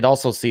so I could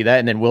also see that.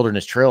 And then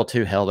Wilderness Trail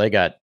too, hell, they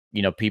got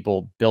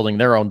people building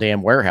their own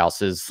damn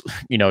warehouses,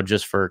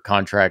 just for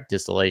contract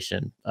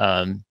distillation.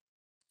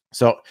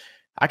 So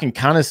I can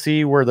kind of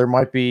see where there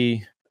might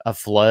be a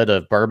flood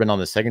of bourbon on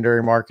the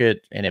secondary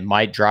market, and it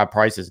might drive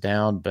prices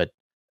down. But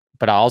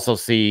I also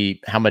see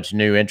how much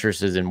new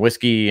interest is in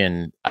whiskey,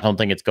 and I don't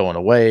think it's going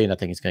away, and I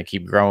think it's going to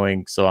keep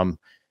growing. So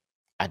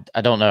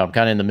I don't know. I'm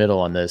kind of in the middle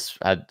on this.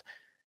 I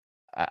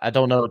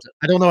don't know.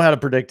 I don't know how to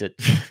predict it.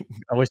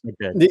 I wish I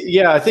could.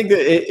 Yeah, I think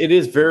that it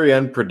is very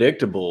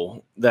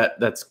unpredictable.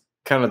 That's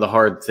kind of the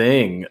hard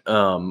thing.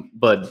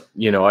 But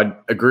I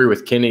agree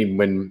with Kenny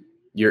when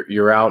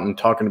you're out and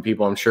talking to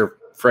people. I'm sure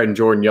Fred and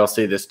Jordan, y'all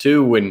see this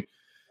too. When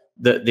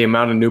the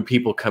amount of new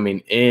people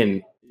coming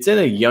in, it's in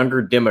a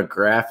younger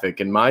demographic.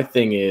 And my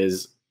thing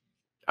is,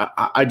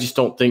 I just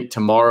don't think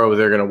tomorrow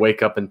they're going to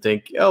wake up and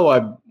think, oh, I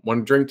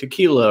want to drink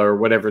tequila or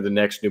whatever the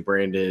next new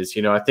brand is.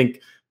 I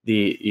think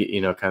the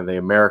kind of the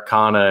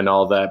Americana and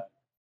all that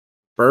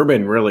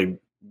bourbon really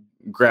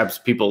grabs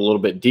people a little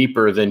bit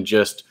deeper than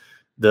just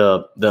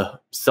the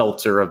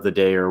seltzer of the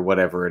day or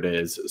whatever it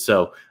is.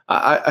 So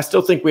I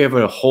still think we have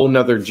a whole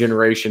nother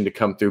generation to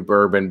come through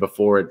bourbon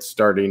before it's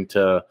starting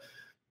to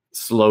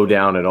slow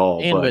down at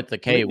all. And but, with the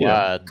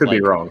KY, could be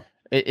wrong.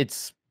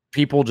 It's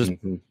people just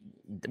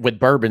with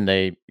bourbon,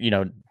 they,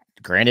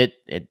 granted,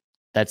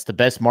 that's the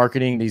best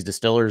marketing these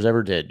distillers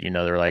ever did.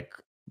 They're like,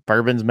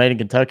 bourbon's made in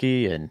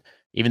Kentucky, and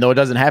even though it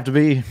doesn't have to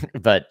be,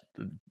 but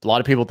a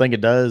lot of people think it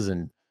does,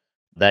 and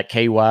that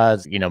KY,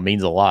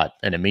 means a lot,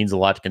 and it means a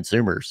lot to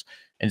consumers.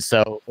 And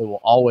so it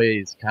will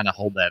always kind of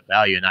hold that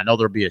value. And I know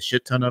there'll be a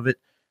shit ton of it,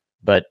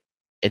 but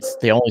it's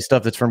the only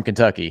stuff that's from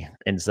Kentucky.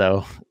 And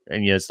so,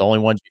 it's the only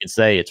one you can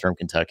say it's from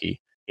Kentucky,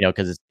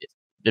 because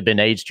it's been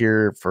aged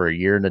here for a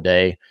year and a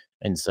day.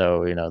 And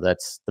so,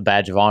 that's the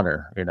badge of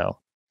honor,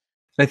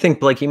 I think,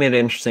 Blake, you made an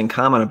interesting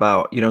comment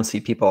about you don't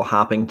see people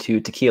hopping to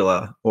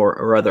tequila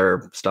or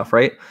other stuff,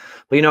 right?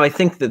 But, I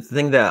think the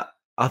thing that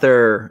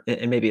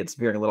and maybe it's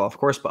veering a little off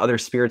course, but other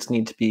spirits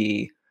need to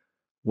be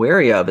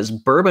wary of is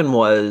bourbon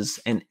was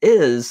and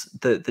is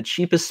the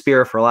cheapest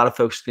spirit for a lot of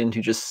folks to get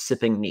into just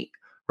sipping neat,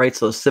 right?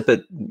 So they'll sip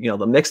it,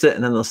 they'll mix it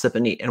and then they'll sip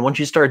it neat. And once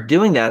you start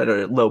doing that at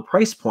a low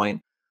price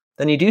point,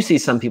 then you do see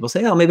some people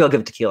say, oh, maybe I'll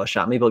give tequila a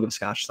shot. Maybe I'll give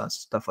scotch,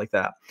 stuff like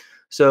that.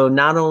 So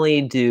not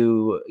only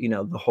do,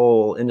 the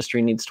whole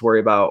industry needs to worry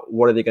about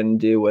what are they going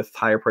to do with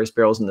higher price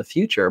barrels in the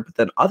future, but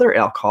then other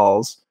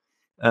alcohols,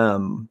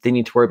 they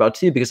need to worry about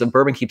too, because if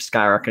bourbon keeps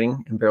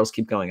skyrocketing and barrels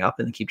keep going up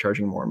and they keep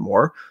charging more and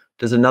more,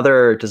 does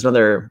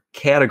another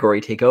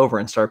category take over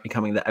and start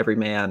becoming the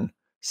everyman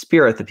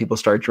spirit that people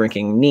start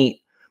drinking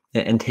neat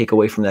and take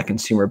away from that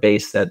consumer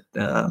base that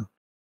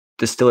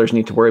distillers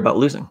need to worry about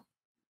losing?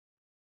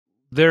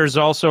 There's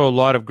also a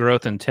lot of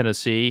growth in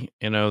Tennessee.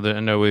 I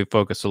know we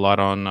focus a lot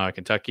on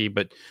Kentucky,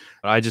 but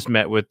I just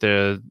met with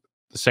the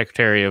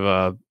Secretary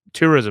of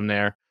Tourism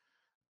there,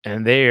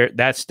 and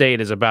that state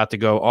is about to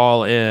go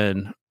all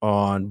in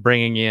on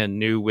bringing in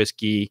new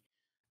whiskey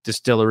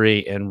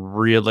distillery and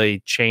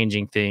really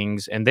changing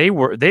things. And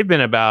they've been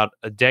about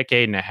a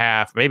decade and a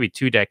half, maybe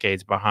 2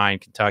 decades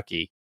behind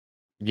Kentucky.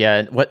 Yeah,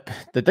 and what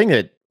the thing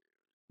that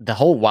the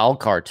whole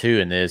wild card too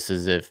in this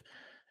is if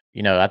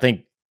I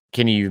think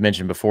Kenny, you've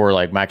mentioned before,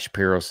 like Mike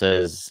Shapiro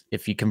says,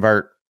 if you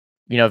convert,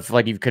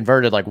 if you've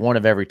converted one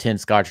of every 10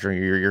 Scotch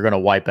drinkers, you're going to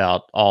wipe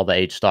out all the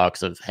age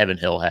stocks of Heaven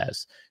Hill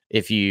has.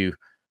 If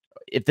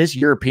this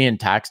European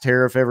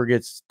tariff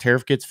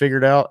gets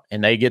figured out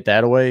and they get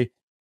that away,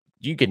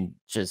 you can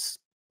just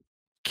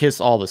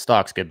kiss all the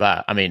stocks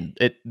goodbye. I mean,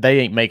 they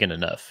ain't making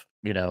enough,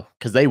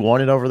 because they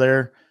want it over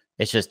there.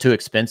 It's just too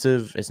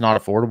expensive. It's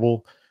not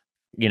affordable,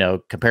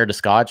 compared to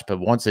Scotch. But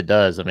once it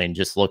does, I mean,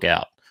 just look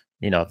out.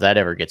 If that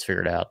ever gets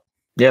figured out.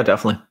 Yeah,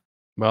 definitely.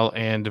 Well,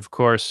 and of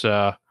course,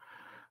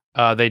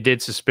 they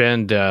did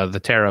suspend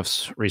the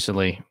tariffs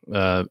recently.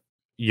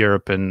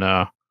 Europe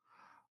and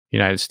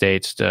United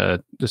States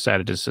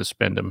decided to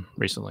suspend them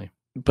recently.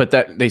 But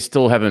that they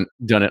still haven't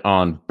done it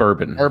on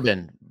bourbon.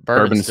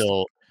 Bourbon's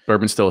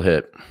still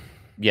hit.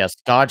 Yeah,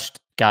 Scotch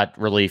got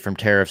relief from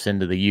tariffs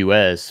into the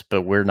U.S.,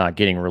 but we're not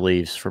getting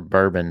reliefs for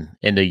bourbon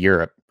into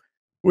Europe.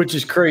 Which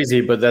is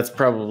crazy, but that's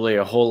probably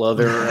a whole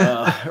other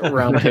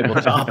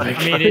roundtable topic.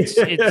 I mean,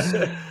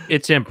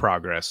 it's in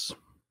progress.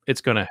 It's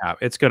gonna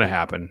happen. It's gonna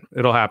happen.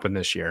 It'll happen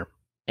this year.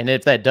 And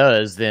if that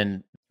does,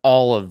 then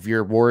all of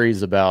your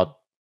worries about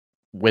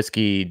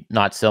whiskey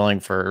not selling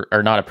for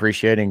or not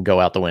appreciating go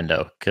out the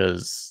window,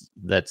 because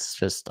that's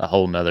just a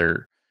whole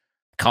nother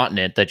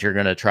continent that you're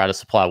going to try to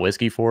supply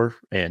whiskey for.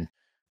 And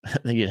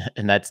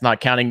that's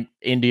not counting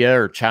India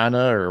or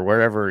China or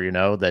wherever,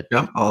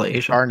 that all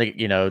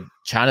Asia.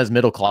 China's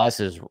middle class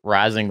is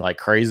rising like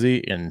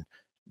crazy. And,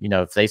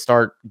 if they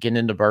start getting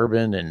into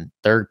bourbon and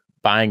they're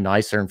buying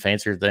nicer and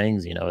fancier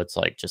things, it's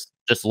like, just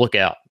look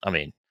out. I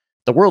mean,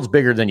 the world's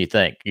bigger than you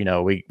think.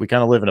 We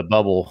kind of live in a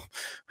bubble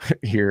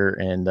here,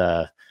 and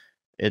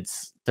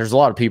there's a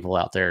lot of people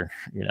out there.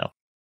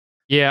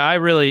 Yeah,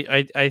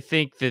 I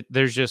think that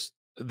there's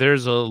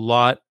a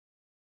lot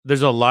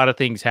of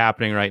things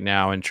happening right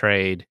now in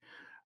trade,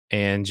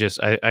 and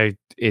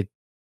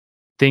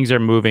things are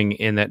moving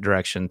in that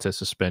direction to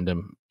suspend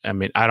them. I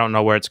mean, I don't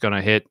know where it's going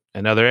to hit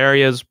in other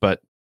areas,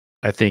 but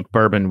I think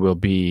bourbon will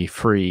be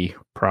free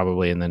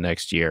probably in the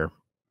next year.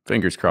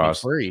 Fingers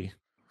crossed. Free.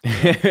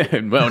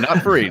 Well,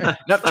 not free.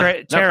 not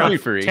free.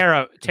 Tariff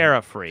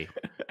free.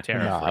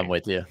 I'm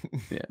with you.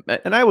 Yeah.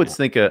 And I would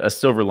think a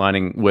silver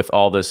lining with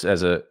all this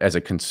as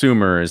a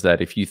consumer is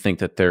that if you think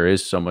that there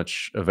is so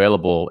much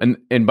available,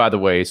 and by the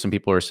way, some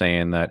people are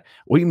saying that,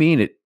 what do you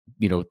mean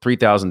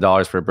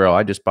 $3,000 for a barrel?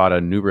 I just bought a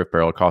New Riff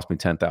barrel. It cost me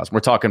 $10,000. We're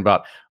talking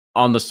about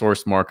on the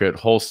source market,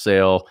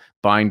 wholesale,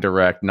 buying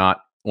direct, not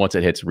once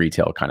it hits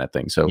retail kind of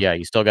thing. So yeah,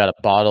 you still got to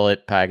bottle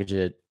it, package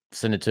it,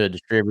 send it to a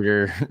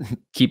distributor.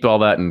 Keep all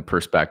that in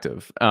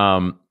perspective.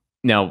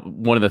 Now,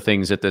 one of the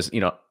things that this,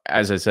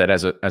 as I said,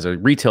 as a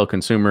retail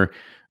consumer,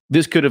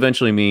 this could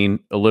eventually mean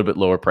a little bit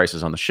lower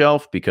prices on the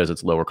shelf because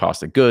it's lower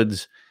cost of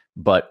goods,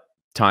 but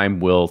time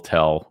will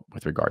tell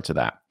with regard to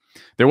that.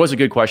 There was a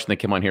good question that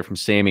came on here from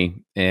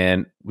Sammy.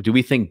 And do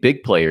we think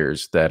big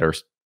players that are,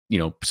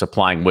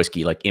 supplying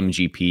whiskey like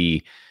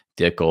MGP,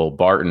 Dickel,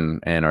 Barton,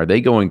 and are they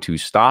going to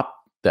stop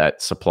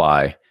that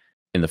supply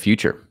in the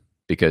future?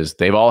 Because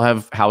they've all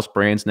have house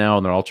brands now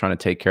and they're all trying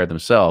to take care of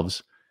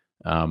themselves.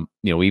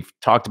 We've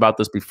talked about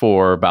this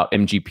before about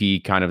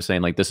MGP kind of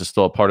saying like this is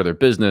still a part of their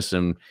business,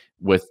 and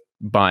with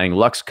buying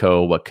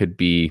Luxco, what could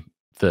be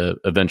the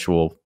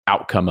eventual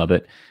outcome of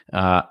it.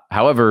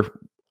 However,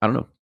 I don't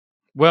know.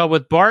 Well,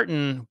 with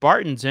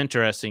Barton's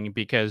interesting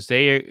because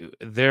they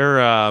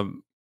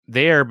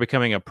are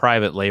becoming a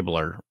private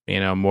labeler,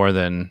 more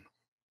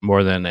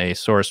than a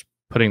source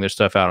putting their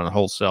stuff out on the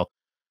wholesale.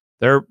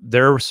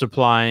 They're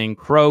supplying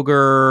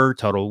Kroger,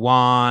 Total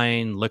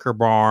Wine, Liquor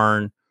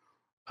Barn.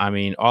 I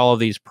mean, all of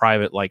these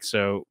private,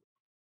 so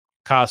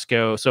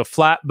Costco, so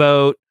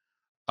Flatboat,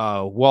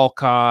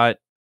 Walcott,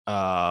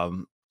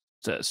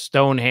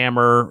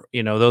 Stonehammer,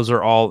 those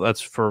are all,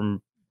 that's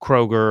from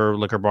Kroger,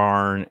 Liquor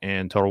Barn,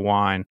 and Total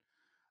Wine.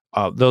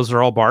 Those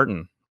are all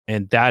Barton.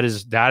 And that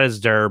is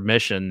their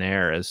mission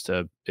there is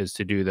to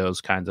do those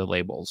kinds of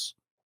labels.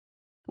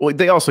 Well,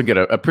 they also get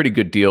a pretty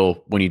good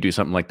deal when you do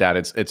something like that.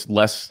 It's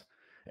less,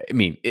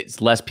 it's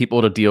less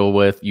people to deal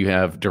with. You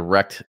have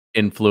direct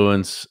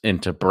influence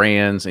into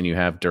brands and you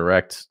have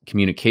direct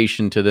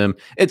communication to them.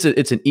 It's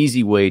an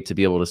easy way to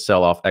be able to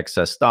sell off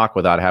excess stock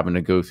without having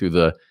to go through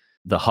the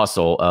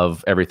hustle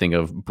of everything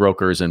of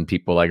brokers and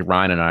people like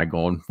Ryan and I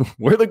going,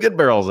 where are the good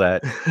barrels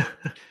at?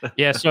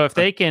 Yeah. So if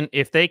they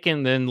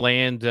can then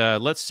land,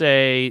 let's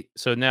say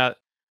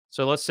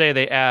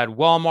they add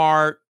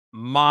Walmart,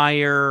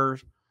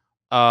 Meijer,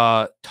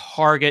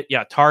 Target.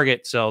 Yeah.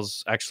 Target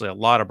sells actually a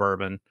lot of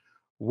bourbon.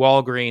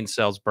 Walgreens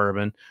sells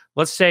bourbon.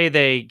 Let's say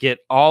they get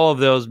all of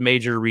those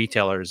major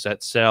retailers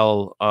that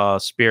sell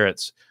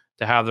spirits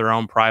to have their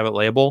own private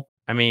label.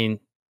 I mean,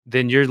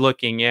 then you're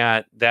looking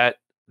at that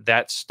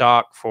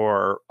stock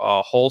for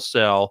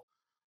wholesale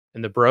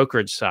and the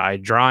brokerage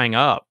side drying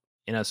up.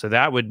 So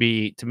that would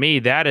be, to me,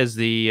 that is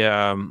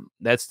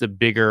that's the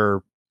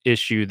bigger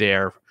issue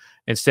there.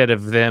 Instead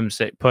of them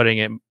putting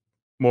it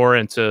more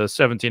into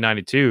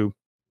 1792.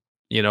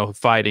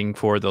 Fighting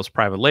for those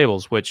private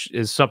labels, which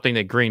is something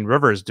that Green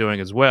River is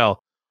doing as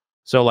well.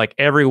 So like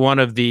every one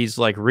of these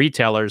like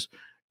retailers,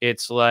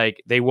 it's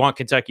like they want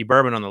Kentucky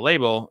bourbon on the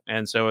label.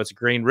 And so it's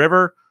Green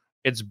River,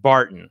 it's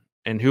Barton.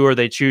 And who are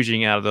they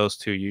choosing out of those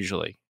two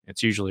usually?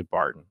 It's usually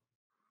Barton.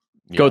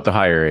 Go with the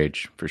higher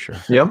age for sure.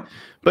 Yep.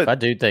 But I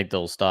do think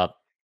they'll stop.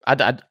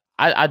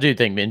 I do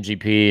think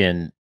MGP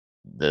and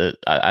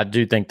I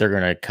do think they're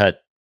going to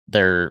cut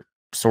their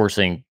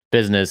sourcing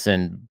business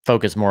and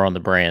focus more on the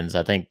brands.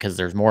 I think because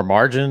there's more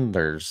margin,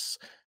 there's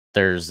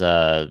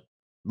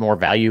more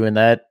value in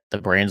that.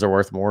 The brands are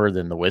worth more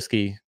than the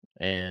whiskey,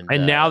 and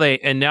now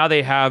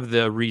they have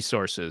the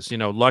resources.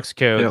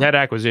 Luxco, that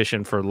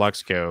acquisition for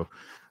Luxco,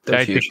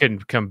 that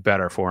couldn't come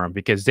better for them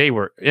because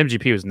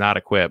MGP was not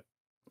equipped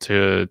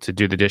to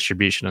do the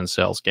distribution and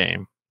sales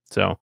game.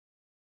 So,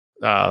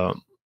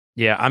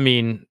 yeah, I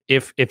mean,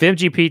 if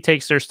MGP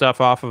takes their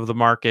stuff off of the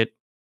market,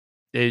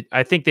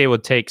 I think they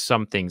would take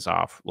some things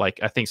off. Like,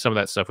 I think some of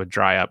that stuff would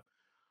dry up.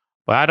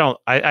 But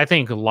I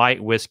think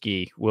light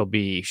whiskey will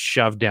be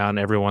shoved down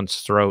everyone's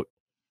throat.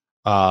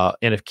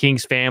 And if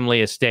King's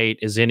Family Estate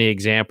is any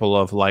example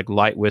of like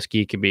light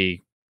whiskey can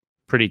be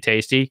pretty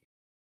tasty,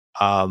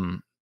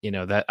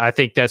 that I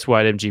think that's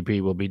what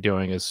MGP will be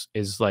doing is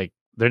like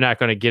they're not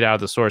going to get out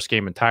of the source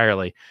game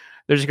entirely.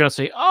 They're just going to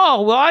say,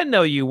 "Oh, well, I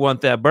know you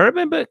want that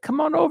bourbon, but come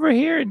on over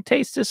here and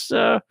taste this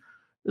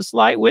this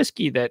light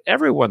whiskey that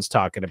everyone's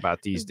talking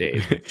about these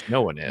days." Which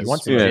no one is. You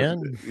want some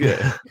gin?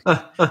 Yeah.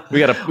 we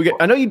got.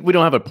 I know we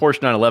don't have a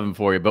Porsche 911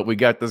 for you, but we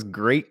got this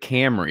great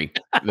Camry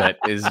that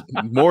is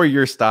more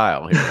your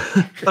style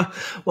here.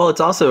 Well,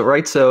 it's also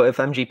right. So if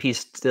MGP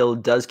still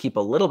does keep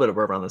a little bit of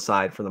bourbon on the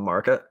side for the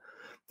market,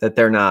 that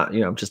they're not,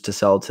 just to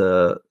sell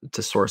to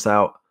source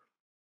out.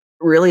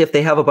 Really, if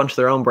they have a bunch of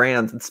their own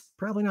brands, it's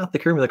probably not the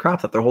cream of the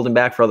crop that they're holding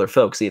back for other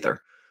folks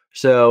either.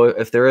 So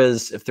if there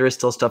is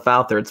still stuff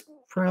out there, it's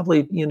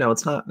probably,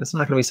 it's not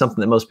going to be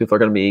something that most people are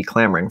going to be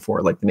clamoring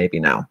for like they may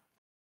be now.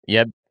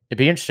 Yeah, it'd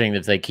be interesting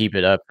if they keep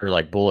it up for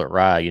like Bullet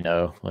Rye,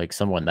 like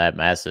someone that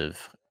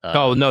massive.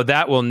 Oh no,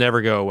 that will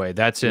never go away.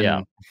 That's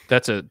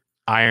that's a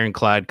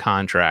ironclad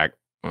contract.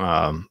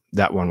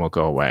 That one will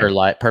go away for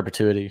like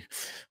perpetuity.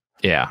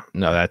 Yeah,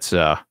 no, that's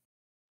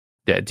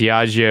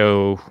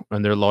Diageo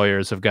and their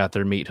lawyers have got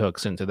their meat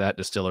hooks into that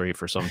distillery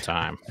for some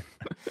time.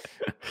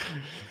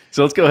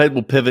 So let's go ahead.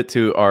 We'll pivot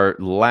to our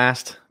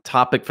last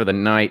topic for the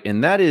night,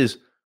 and that is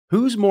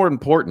who's more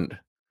important,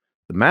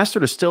 the master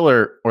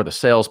distiller or the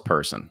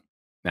salesperson?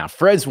 Now,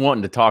 Fred's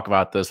wanting to talk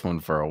about this one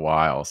for a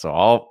while, so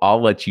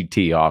I'll let you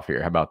tee off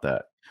here. How about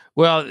that?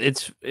 Well,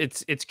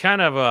 it's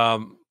kind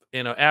of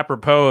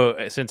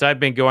apropos, since I've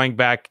been going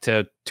back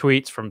to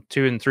tweets from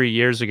 2 and 3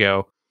 years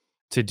ago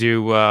to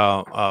do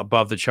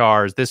Above the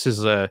Chars. This is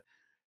like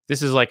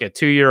a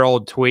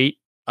 2-year-old tweet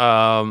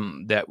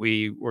that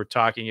we were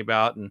talking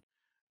about, and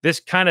this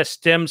kind of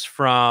stems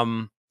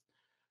from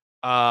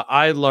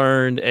I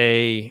learned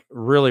a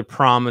really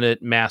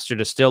prominent master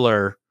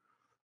distiller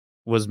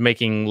was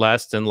making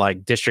less than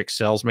like district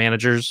sales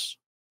managers,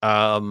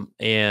 and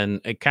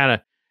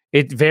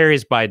it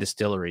varies by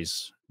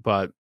distilleries,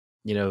 but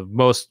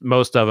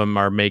most of them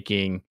are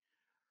making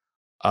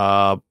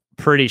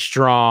pretty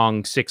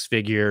strong 6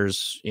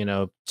 figures,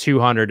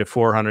 200 to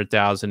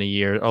 400,000 a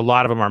year. A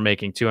lot of them are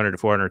making 200 to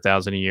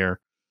 400,000 a year,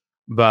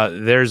 but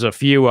there's a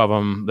few of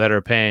them that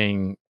are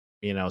paying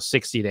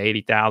 60 to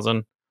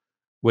 80,000,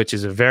 which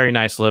is a very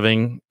nice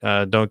living.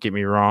 Don't get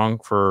me wrong,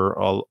 for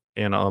a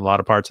lot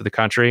of parts of the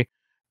country,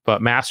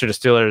 but master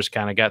distillers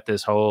kind of got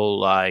this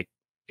whole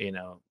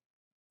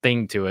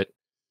thing to it.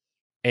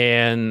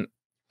 And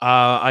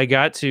I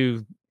got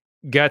to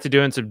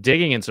doing some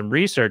digging and some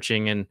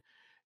researching, and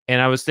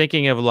I was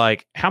thinking of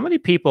like, how many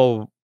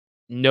people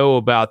know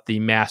about the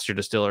master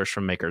distillers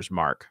from Maker's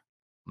Mark?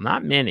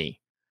 Not many.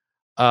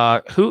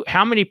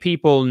 How many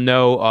people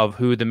know of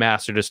who the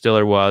master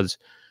distiller was,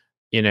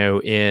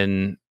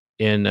 in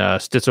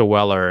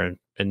Stitzel-Weller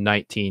in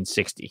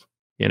 1960?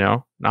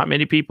 Not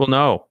many people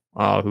know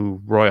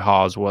who Roy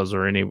Hawes was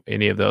or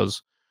any of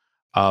those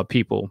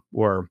people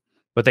were,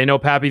 but they know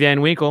Pappy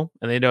Van Winkle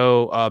and they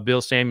know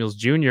Bill Samuels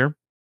Jr.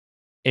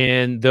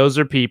 And those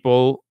are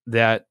people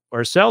that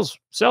are sales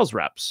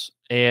reps,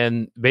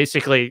 and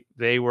basically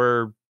they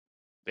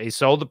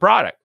sold the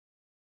product.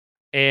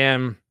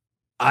 And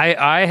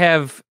I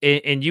have,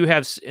 and you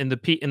have in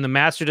the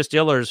master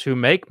distillers who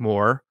make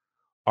more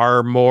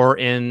are more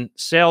in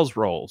sales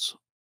roles,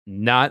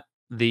 not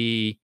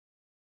the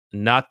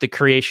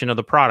creation of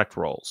the product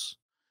roles.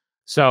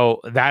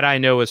 So that I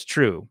know is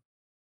true.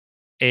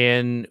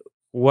 And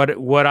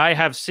what I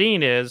have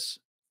seen is,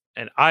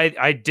 and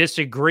I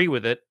disagree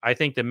with it, I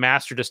think the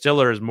master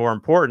distiller is more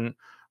important.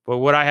 But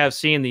what I have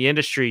seen the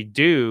industry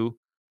do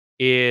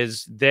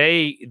is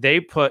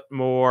they put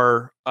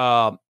more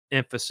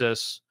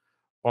emphasis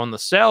on the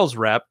sales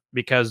rep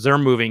because they're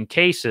moving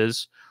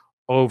cases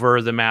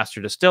over the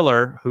master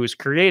distiller who's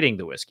creating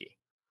the whiskey.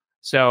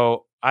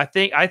 So I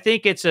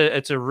think it's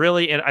a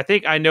really, and I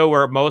think I know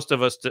where most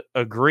of us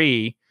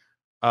agree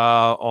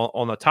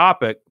on the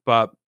topic,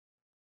 but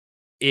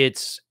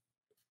it's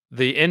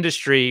the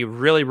industry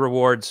really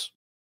rewards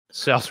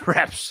sales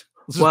reps.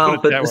 Well,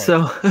 but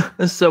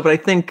but I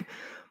think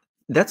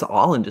that's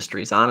all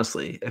industries,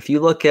 honestly. If you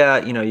look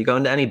at, you go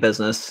into any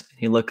business,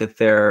 you look at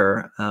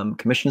their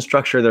commission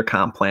structure, their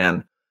comp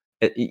plan,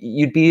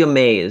 you'd be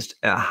amazed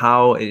at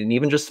how, and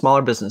even just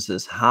smaller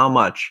businesses, how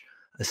much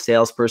a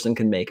salesperson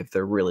can make if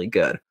they're really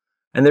good.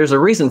 And there's a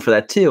reason for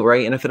that too,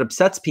 right? And if it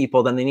upsets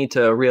people, then they need to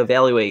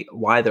reevaluate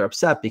why they're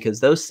upset, because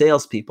those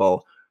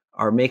salespeople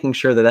are making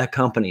sure that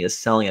company is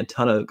selling a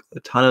ton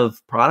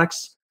of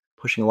products,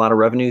 pushing a lot of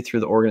revenue through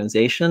the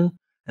organization,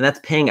 and that's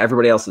paying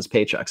everybody else's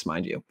paychecks,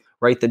 mind you,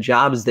 right? The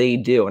jobs they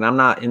do, and I'm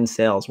not in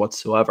sales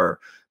whatsoever.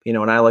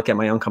 When I look at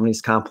my own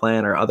company's comp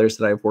plan or others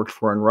that I've worked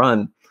for and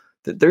run,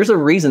 there's a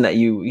reason that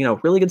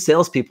really good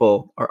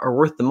salespeople are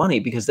worth the money,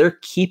 because they're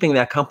keeping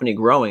that company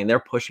growing and they're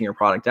pushing your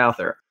product out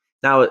there.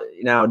 Now,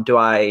 do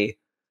I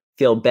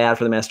feel bad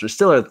for the master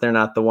distiller that they're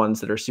not the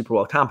ones that are super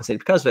well compensated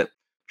because of it?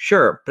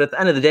 Sure. But at the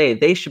end of the day,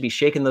 they should be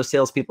shaking those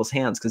salespeople's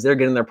hands, because they're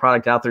getting their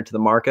product out there to the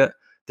market.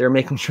 They're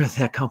making sure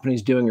that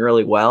company's doing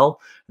really well.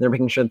 And they're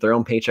making sure that their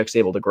own paycheck's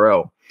able to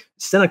grow.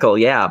 Cynical,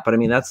 yeah, but I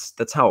mean,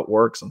 that's how it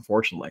works,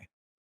 unfortunately.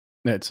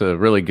 It's a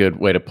really good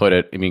way to put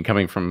it. I mean,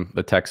 coming from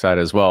the tech side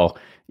as well,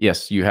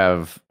 yes,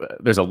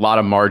 there's a lot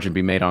of margin to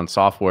be made on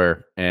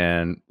software,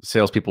 and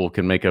salespeople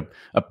can make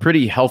a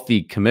pretty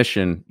healthy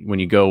commission when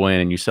you go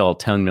in and you sell a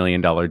 $10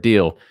 million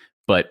deal,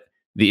 but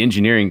the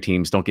engineering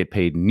teams don't get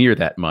paid near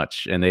that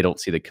much, and they don't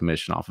see the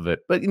commission off of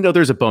it. But,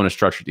 there's a bonus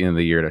structure at the end of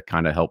the year to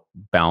kind of help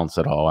balance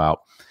it all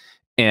out.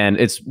 And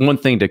it's one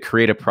thing to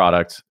create a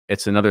product.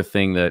 It's another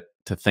thing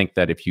to think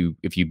that if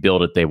you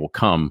build it, they will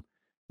come.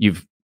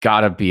 You've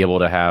got to be able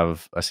to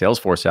have a sales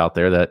force out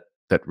there that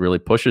really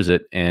pushes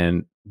it,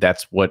 and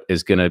that's what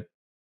is going to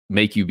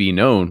make you be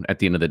known at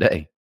the end of the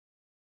day.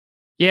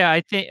 Yeah,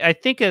 I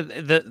think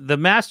the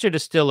master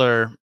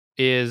distiller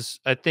is,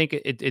 I think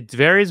it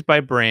varies by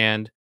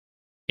brand,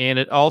 and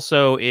it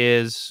also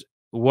is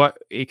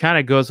it kind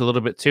of goes a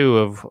little bit too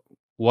of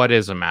what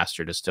is a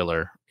master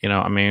distiller.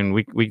 I mean,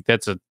 we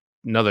that's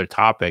another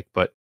topic,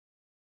 but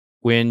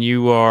if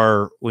you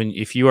are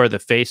the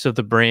face of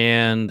the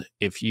brand,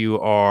 if you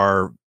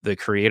are the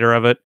creator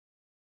of it,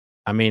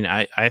 I mean,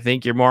 I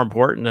think you're more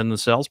important than the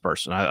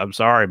salesperson. I'm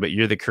sorry, but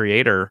you're the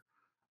creator,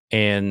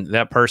 and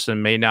that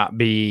person may not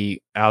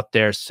be out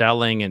there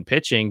selling and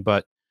pitching,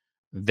 but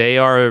they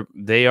are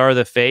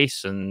the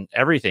face and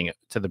everything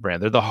to the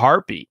brand. They're the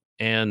heartbeat,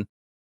 and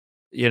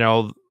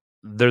they're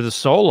the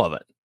soul of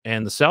it.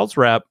 And the sales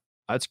rep,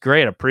 that's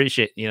great. I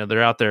appreciate,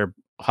 they're out there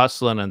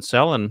hustling and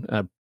selling,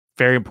 a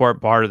very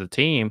important part of the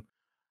team,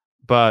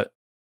 but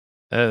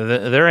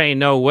there ain't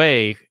no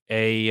way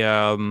any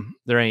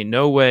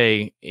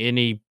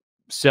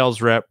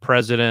sales rep,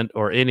 president,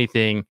 or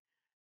anything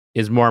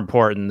is more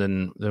important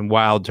than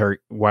Wild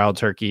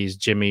Turkey's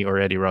Jimmy or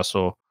Eddie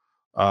Russell.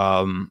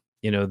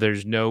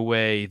 There's no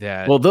way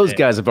that. Well, those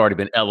guys have already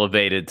been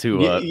elevated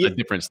to a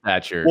different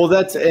stature. Well,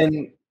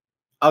 and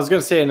I was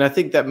going to say, and I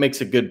think that makes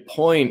a good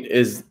point,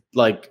 is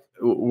like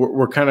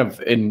we're kind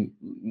of in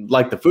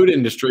like the food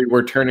industry,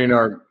 we're turning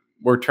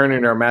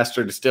our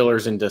master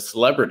distillers into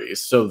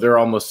celebrities. So they're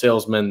almost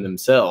salesmen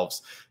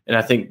themselves. And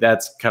I think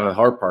that's kind of the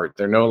hard part.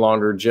 They're no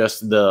longer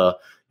just the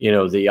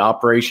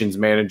operations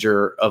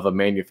manager of a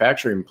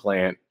manufacturing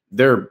plant.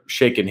 They're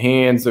shaking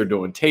hands, they're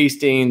doing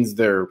tastings,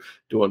 they're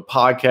doing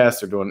podcasts,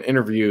 they're doing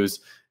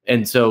interviews.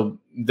 And so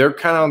they're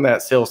kind of on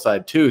that sales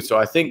side too. So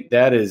I think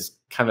that is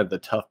kind of the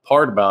tough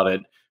part about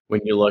it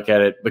when you look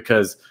at it,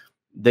 because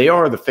they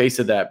are the face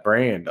of that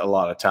brand a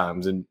lot of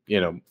times. And,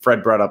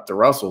 Fred brought up the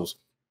Russells.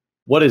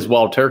 What is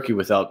Wild Turkey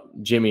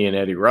without Jimmy and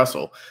Eddie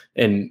Russell?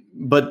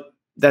 But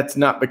that's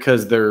not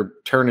because they're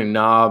turning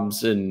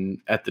knobs and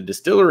at the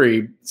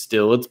distillery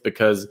still. It's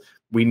because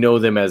we know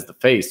them as the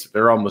face.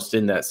 They're almost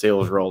in that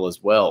sales role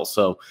as well.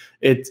 So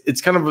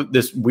it's kind of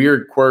this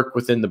weird quirk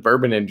within the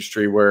bourbon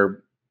industry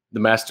where the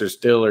master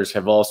distillers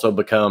have also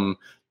become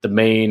the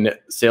main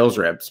sales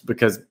reps,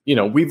 because,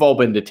 we've all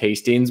been to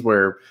tastings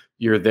where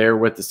you're there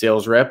with the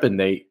sales rep and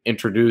they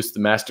introduce the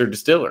master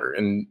distiller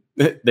and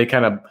they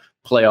kind of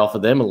play off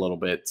of them a little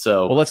bit.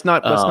 So, well, let's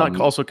not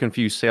also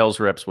confuse sales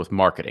reps with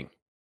marketing,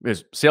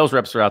 because sales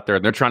reps are out there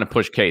and they're trying to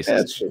push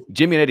cases.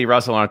 Jimmy and Eddie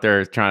Russell aren't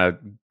there trying to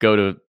go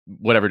to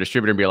whatever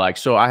distributor and be like,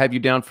 so I have you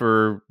down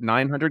for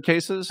 900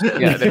 cases.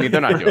 Yeah. I mean,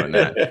 they're not doing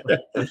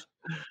that.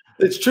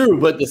 It's true.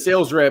 But the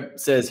sales rep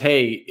says,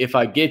 hey, if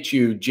I get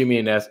you Jimmy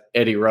and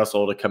Eddie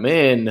Russell to come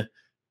in,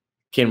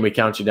 can we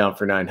count you down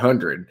for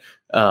 900?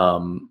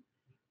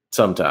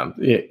 Sometimes,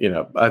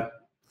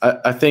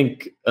 I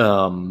think,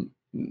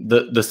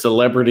 the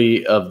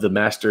celebrity of the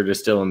master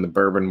distill in the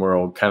bourbon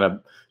world kind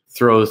of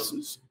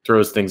throws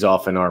things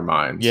off in our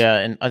minds. Yeah,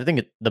 and I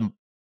think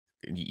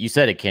you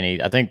said it,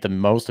 Kenny. I think the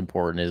most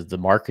important is the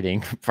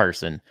marketing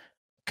person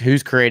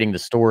who's creating the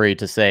story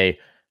to say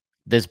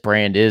this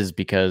brand is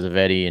because of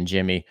Eddie and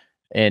Jimmy.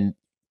 And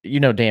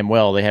damn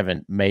well they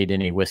haven't made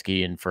any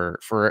whiskey in for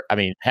I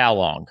mean, how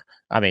long?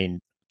 I mean,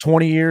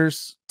 20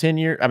 years, 10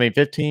 years, I mean,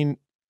 15.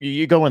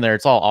 You go in there,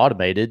 it's all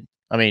automated.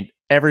 I mean,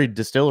 every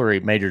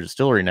major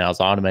distillery now is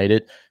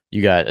automated.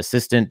 You got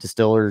assistant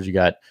distillers, you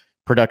got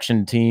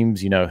production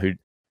teams, who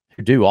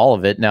do all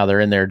of it. Now they're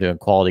in there doing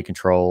quality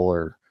control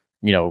or,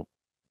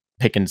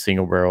 picking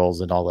single barrels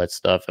and all that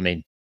stuff. I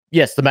mean,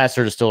 yes, the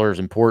master distiller is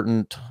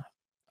important.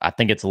 I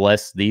think it's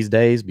less these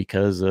days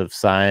because of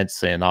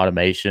science and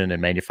automation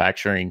and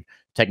manufacturing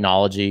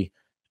technology.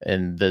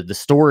 And the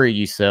story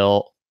you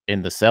sell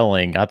in the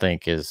selling, I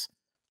think, is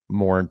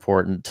more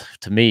important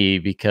to me,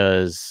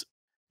 because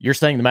you're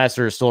saying the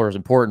master distiller is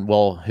important.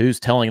 Well, who's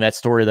telling that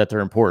story that they're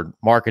important?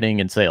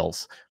 Marketing and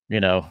sales,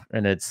 and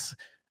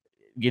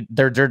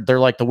they're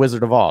like the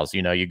Wizard of Oz.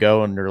 You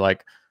go and they're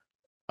like,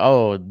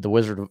 oh,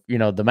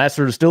 the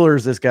master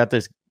distillers, this got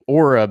this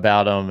aura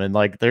about them, and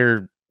like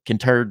can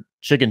turn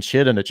chicken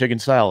shit in a chicken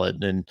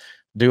salad and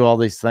do all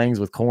these things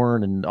with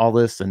corn and all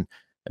this. And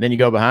then you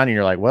go behind and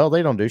you're like, well,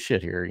 they don't do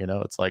shit here. You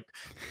know, it's like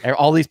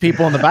all these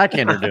people on the back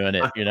end are doing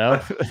it, you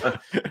know?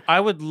 I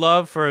would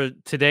love for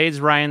today's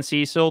Ryan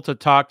Cecil to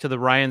talk to the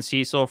Ryan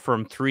Cecil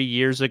from 3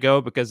 years ago,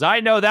 because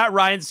I know that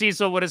Ryan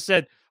Cecil would have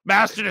said,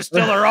 Master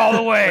Distiller all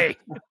the way.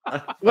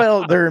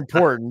 Well, they're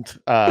important.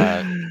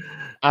 I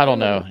don't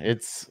know.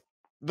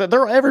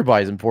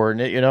 Everybody's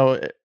important. You know,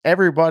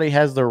 everybody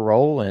has their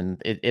role, and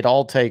it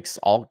all takes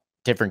all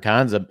different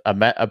kinds of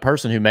a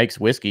person who makes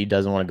whiskey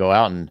doesn't want to go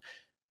out and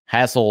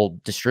hassle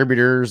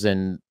distributors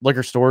and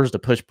liquor stores to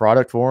push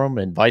product for them,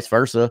 and vice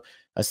versa.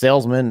 A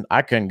salesman,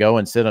 I couldn't go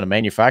and sit on a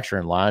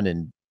manufacturing line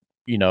and,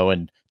 you know,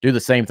 and do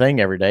the same thing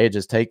every day. It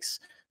just takes,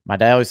 my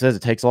dad always says,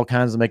 it takes all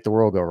kinds to make the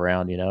world go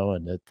around, you know,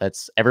 and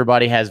that's,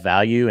 everybody has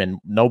value and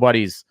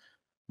nobody's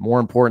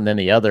more important than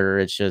the other.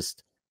 It's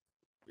just,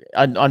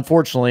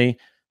 unfortunately,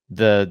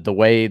 the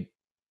way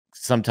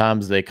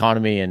sometimes the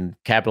economy and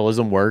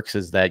capitalism works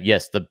is that,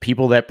 yes, the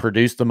people that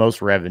produce the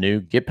most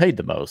revenue get paid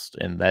the most.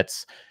 And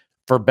that's,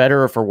 for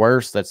better or for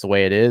worse, that's the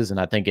way it is. And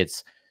I think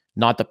it's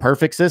not the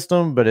perfect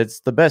system, but it's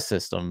the best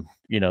system,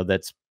 you know,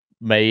 that's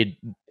made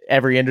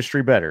every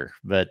industry better.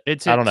 But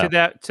it's I don't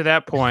know. To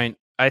that point,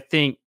 I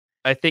think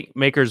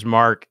Maker's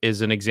Mark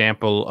is an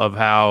example of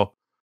how,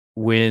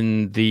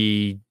 when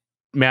the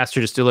master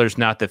distiller is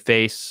not the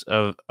face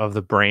of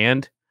the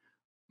brand,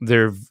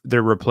 they're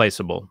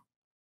replaceable.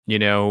 You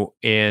know,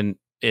 in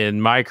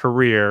my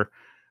career,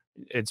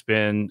 it's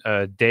been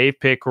Dave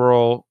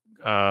Pickerel,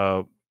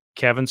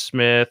 Kevin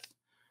Smith,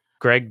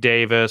 Greg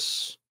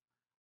Davis,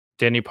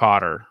 Denny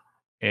Potter,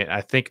 and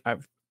I think I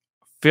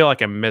feel like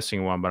I'm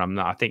missing one, but I'm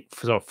not. I think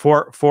so.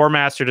 Four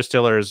master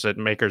distillers at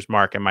Maker's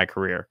Mark in my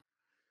career,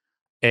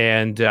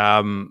 and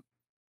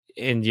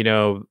you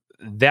know,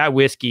 that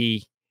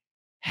whiskey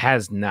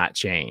has not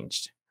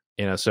changed.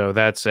 You know, so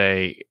that's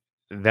an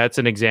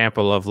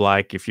example of,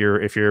 like, if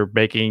you're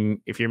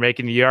making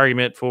the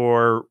argument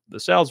for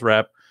the sales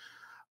rep,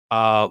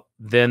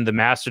 then the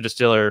master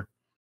distiller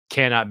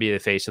cannot be the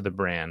face of the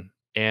brand.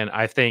 And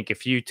I think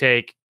if you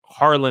take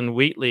Harlan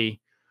Wheatley,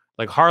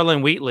 like,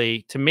 Harlan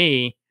Wheatley to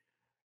me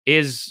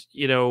is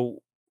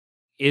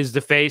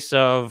the face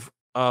of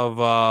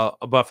a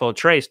Buffalo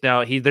Trace.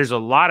 Now, there's a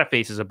lot of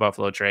faces of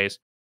Buffalo Trace,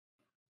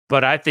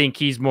 but I think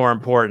he's more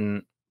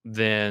important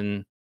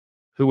than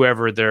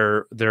whoever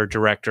their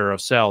director of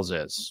sales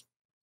is.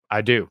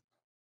 I do.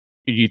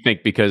 You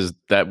think because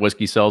that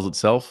whiskey sells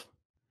itself?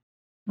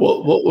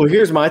 Well,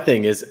 here's my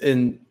thing is,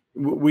 and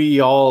we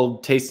all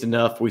taste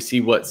enough. We see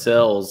what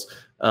sells.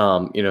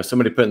 You know,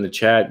 somebody put in the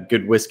chat,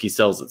 good whiskey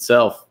sells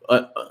itself.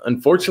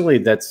 Unfortunately,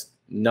 that's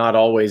not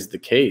always the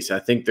case. I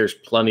think there's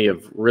plenty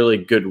of really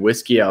good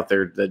whiskey out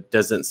there that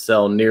doesn't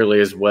sell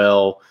nearly as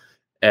well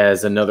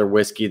as another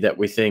whiskey that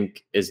we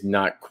think is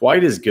not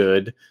quite as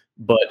good,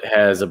 but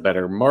has a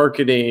better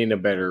marketing, a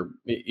better,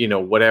 you know,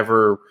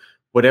 whatever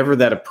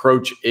that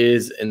approach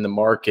is in the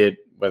market,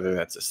 whether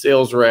that's a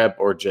sales rep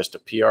or just a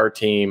PR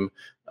team.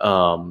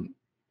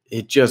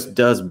 It just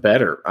does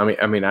better.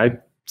 I mean, I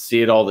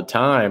see it all the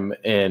time,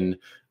 and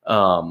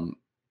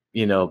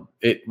you know,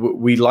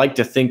 we like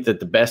to think that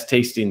the best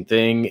tasting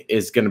thing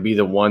is going to be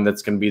the one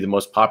that's going to be the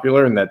most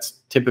popular, and that's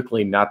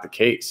typically not the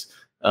case.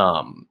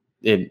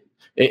 It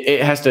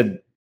has to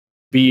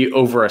be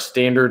over a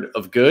standard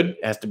of good.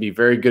 It has to be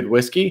very good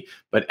whiskey,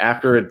 but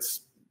after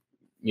it's,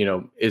 you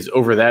know, is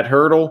over that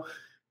hurdle,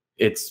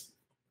 it's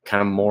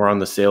kind of more on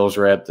the sales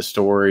rep, the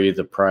story,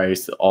 the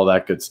price, all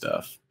that good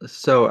stuff.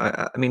 So,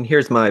 I mean,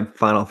 here's my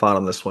final thought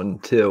on this one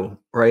too,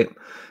 right?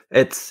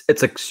 It's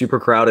a super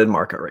crowded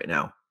market right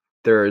now.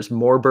 There's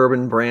more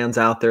bourbon brands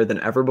out there than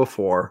ever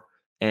before.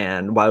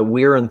 And while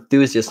we're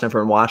enthusiasts, and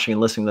everyone watching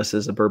and listening to this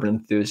is a bourbon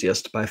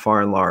enthusiast by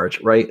far and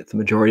large, right? The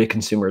majority of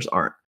consumers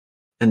aren't.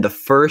 And the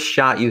first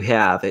shot you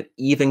have at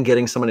even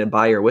getting someone to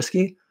buy your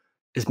whiskey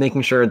is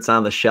making sure it's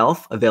on the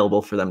shelf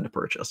available for them to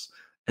purchase.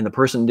 And the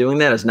person doing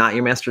that is not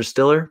your master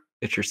distiller,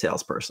 it's your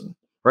salesperson,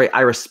 right?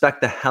 I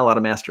respect the hell out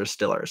of master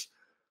distillers,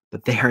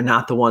 but they are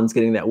not the ones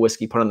getting that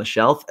whiskey put on the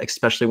shelf,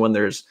 especially when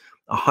there's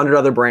 100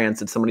 other brands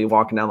that somebody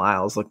walking down the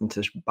aisle is looking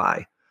to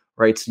buy,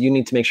 right? So you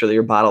need to make sure that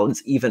your bottle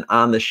is even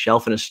on the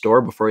shelf in a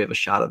store before you have a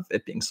shot of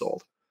it being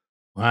sold.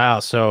 Wow.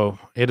 So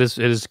it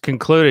is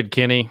concluded,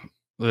 Kenny,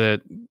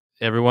 that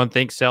everyone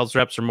thinks sales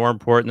reps are more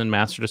important than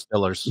master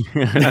distillers. I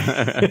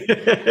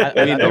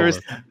mean,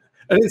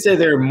 I didn't say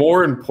they're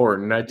more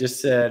important. I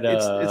just said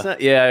it's not.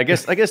 Yeah, I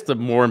guess the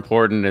more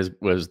important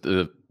was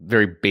the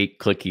very bait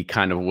clicky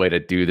kind of way to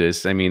do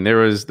this. I mean, there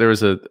was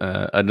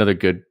another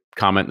good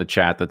comment in the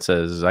chat that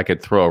says I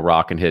could throw a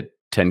rock and hit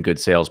 10 good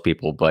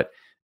salespeople, but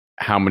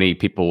how many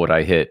people would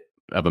I hit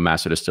of a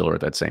master distiller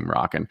at that same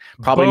rock? And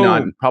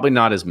probably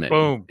not as many.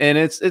 Boom. And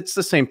it's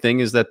the same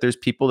thing, is that there's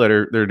people that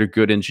are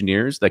good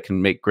engineers that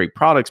can make great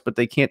products, but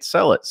they can't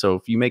sell it. So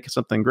if you make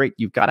something great,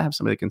 you've got to have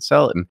somebody that can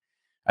sell it. And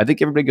I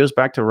think everybody goes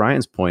back to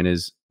Ryan's point,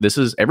 is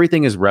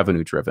everything is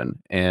revenue driven,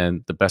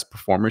 and the best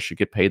performers should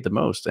get paid the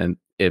most. And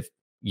if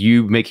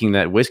you making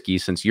that whiskey,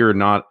 since you're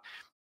not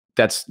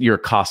that's your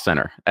cost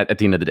center at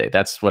the end of the day.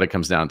 That's what it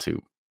comes down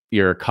to.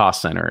 You're a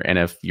cost center. And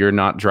if you're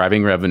not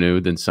driving revenue,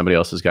 then somebody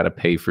else has got to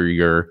pay for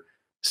your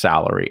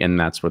salary. And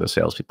that's where the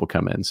salespeople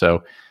come in.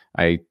 So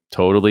I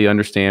totally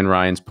understand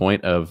Ryan's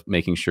point of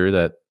making sure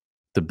that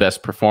the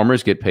best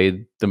performers get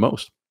paid the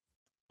most.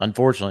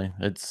 Unfortunately,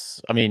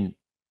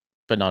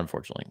 but not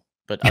unfortunately.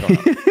 But I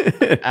don't know.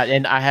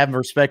 And I have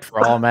respect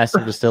for all master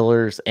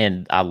distillers,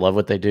 and I love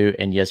what they do.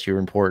 And yes, you're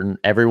important.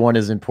 Everyone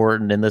is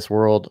important in this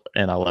world,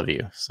 and I love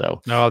you.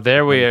 So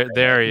There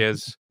he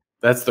is.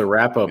 That's the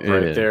wrap up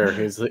right there.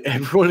 He's like,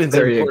 everyone is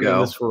important in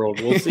this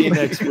world. We'll see you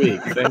next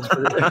week. Thanks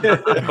for.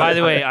 By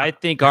the way, I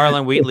think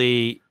Arlen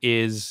Wheatley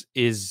is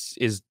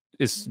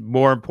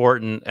more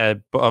important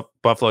at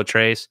Buffalo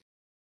Trace,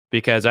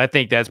 because I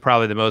think that's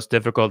probably the most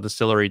difficult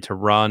distillery to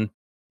run,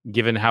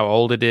 given how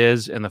old it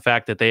is and the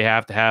fact that they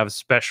have to have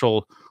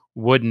special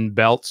wooden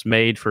belts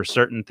made for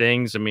certain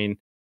things. I mean,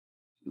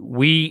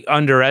 we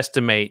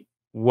underestimate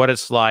what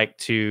it's like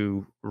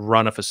to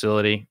run a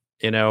facility,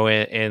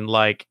 and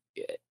like,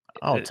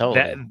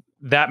 totally.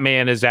 That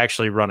man is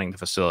actually running the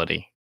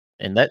facility.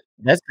 And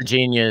that's the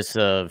genius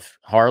of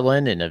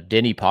Harlan and of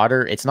Denny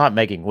Potter. It's not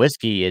making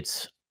whiskey.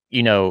 It's,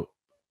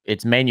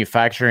 it's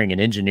manufacturing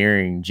and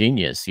engineering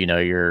genius.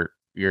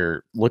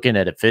 You're looking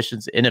at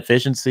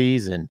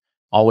inefficiencies and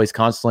always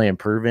constantly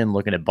improving,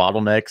 looking at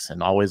bottlenecks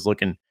and always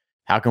looking,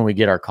 how can we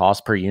get our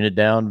cost per unit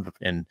down?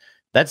 And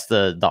that's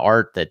the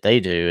art that they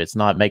do. It's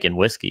not making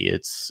whiskey.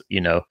 It's,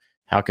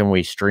 how can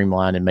we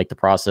streamline and make the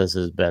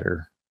processes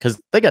better? Because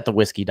they got the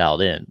whiskey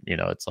dialed in.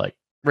 It's like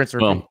rinse,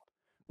 repeat. Well,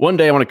 one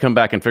day I want to come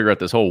back and figure out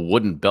this whole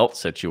wooden belt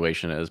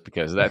situation is,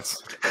 because that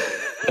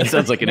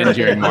sounds like an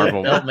engineering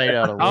marvel.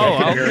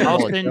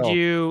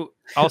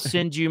 I'll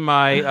send you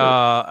my,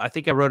 I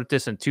think I wrote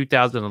this in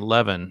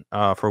 2011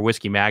 for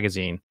Whiskey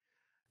Magazine.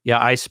 Yeah,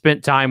 I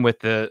spent time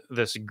with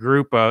this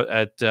group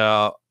at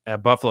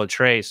Buffalo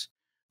Trace.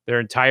 Their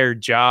entire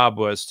job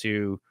was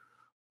to,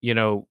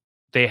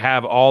 they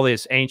have all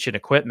this ancient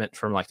equipment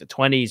from like the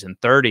 20s and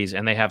 30s,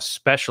 and they have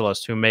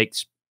specialists who make,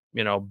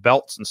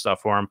 belts and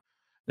stuff for them.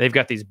 They've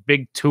got these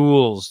big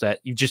tools that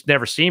you've just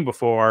never seen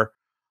before,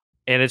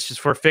 and it's just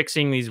for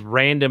fixing these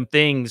random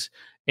things.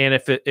 And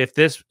if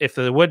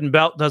the wooden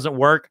belt doesn't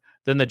work,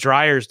 then the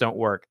dryers don't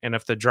work. And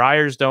if the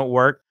dryers don't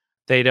work,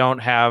 they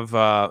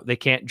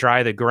can't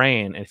dry the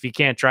grain. And if you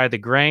can't dry the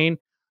grain,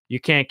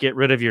 you can't get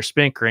rid of your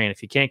spent grain.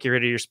 If you can't get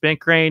rid of your spent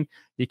grain,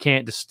 you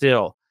can't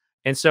distill.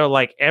 And so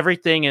like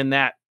everything in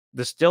that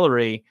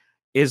distillery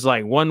is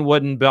like one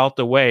wooden belt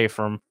away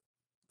from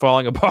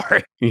falling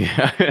apart.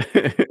 Yeah.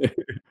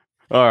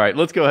 All right,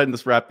 let's go ahead and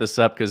just wrap this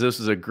up, because this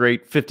is a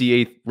great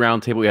 58th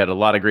roundtable. We had a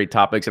lot of great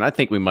topics, and I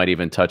think we might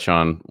even touch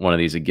on one of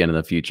these again in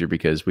the future,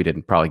 because we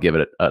didn't probably give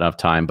it enough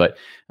time. But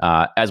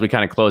as we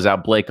kind of close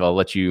out, Blake, I'll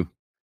let you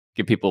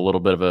give people a little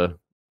bit of a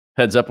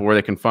heads up of where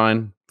they can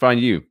find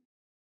you.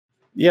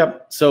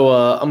 Yep. So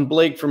I'm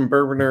Blake from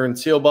Bourboner and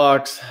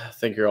Sealbox.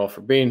 Thank you all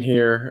for being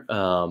here.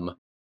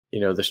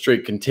 The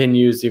streak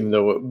continues, even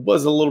though it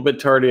was a little bit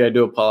tardy. I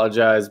do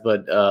apologize,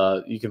 but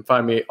you can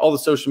find me all the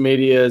social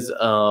medias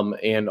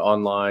and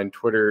online,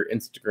 Twitter,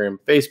 Instagram,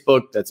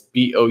 Facebook. That's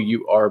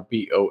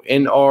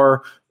BOURBONR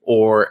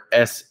or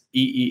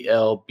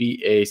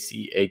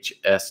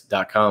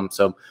SEELBACHS.com.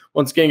 So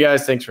once again,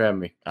 guys, thanks for having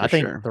me. I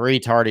think 3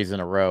 tardies in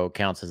a row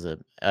counts as a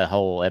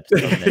whole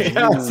episode.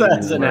 Counts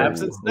as an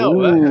absence.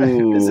 No,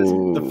 this is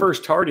the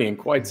first tardy in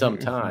quite some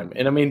time.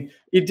 And I mean,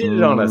 you did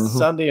it on a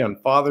Sunday on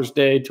Father's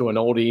Day to an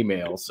old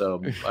email.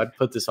 So I'd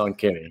put this on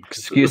Kenny.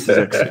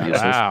 Excuses.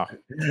 Wow.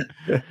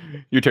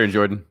 Your turn,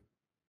 Jordan.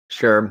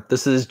 Sure.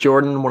 This is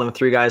Jordan, one of the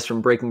 3 guys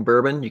from Breaking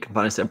Bourbon. You can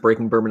find us at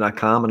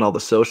breakingbourbon.com and all the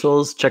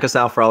socials. Check us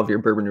out for all of your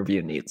bourbon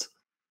review needs.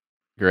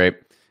 Great.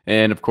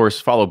 And of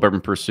course, follow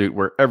Bourbon Pursuit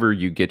wherever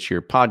you get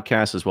your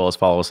podcasts, as well as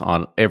follow us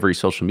on every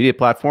social media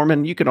platform.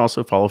 And you can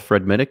also follow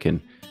Fred Minnick,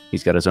 and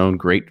he's got his own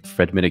great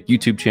Fred Minnick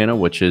YouTube channel,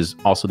 which is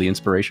also the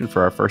inspiration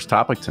for our first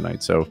topic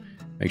tonight. So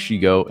make sure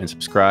you go and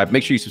subscribe.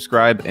 Make sure you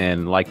subscribe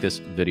and like this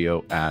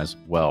video as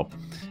well.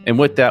 And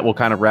with that, we'll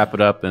kind of wrap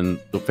it up in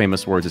the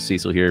famous words of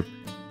Cecil here.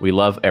 We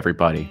love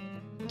everybody.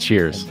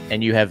 Cheers.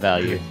 And you have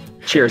value.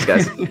 Cheers,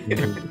 guys.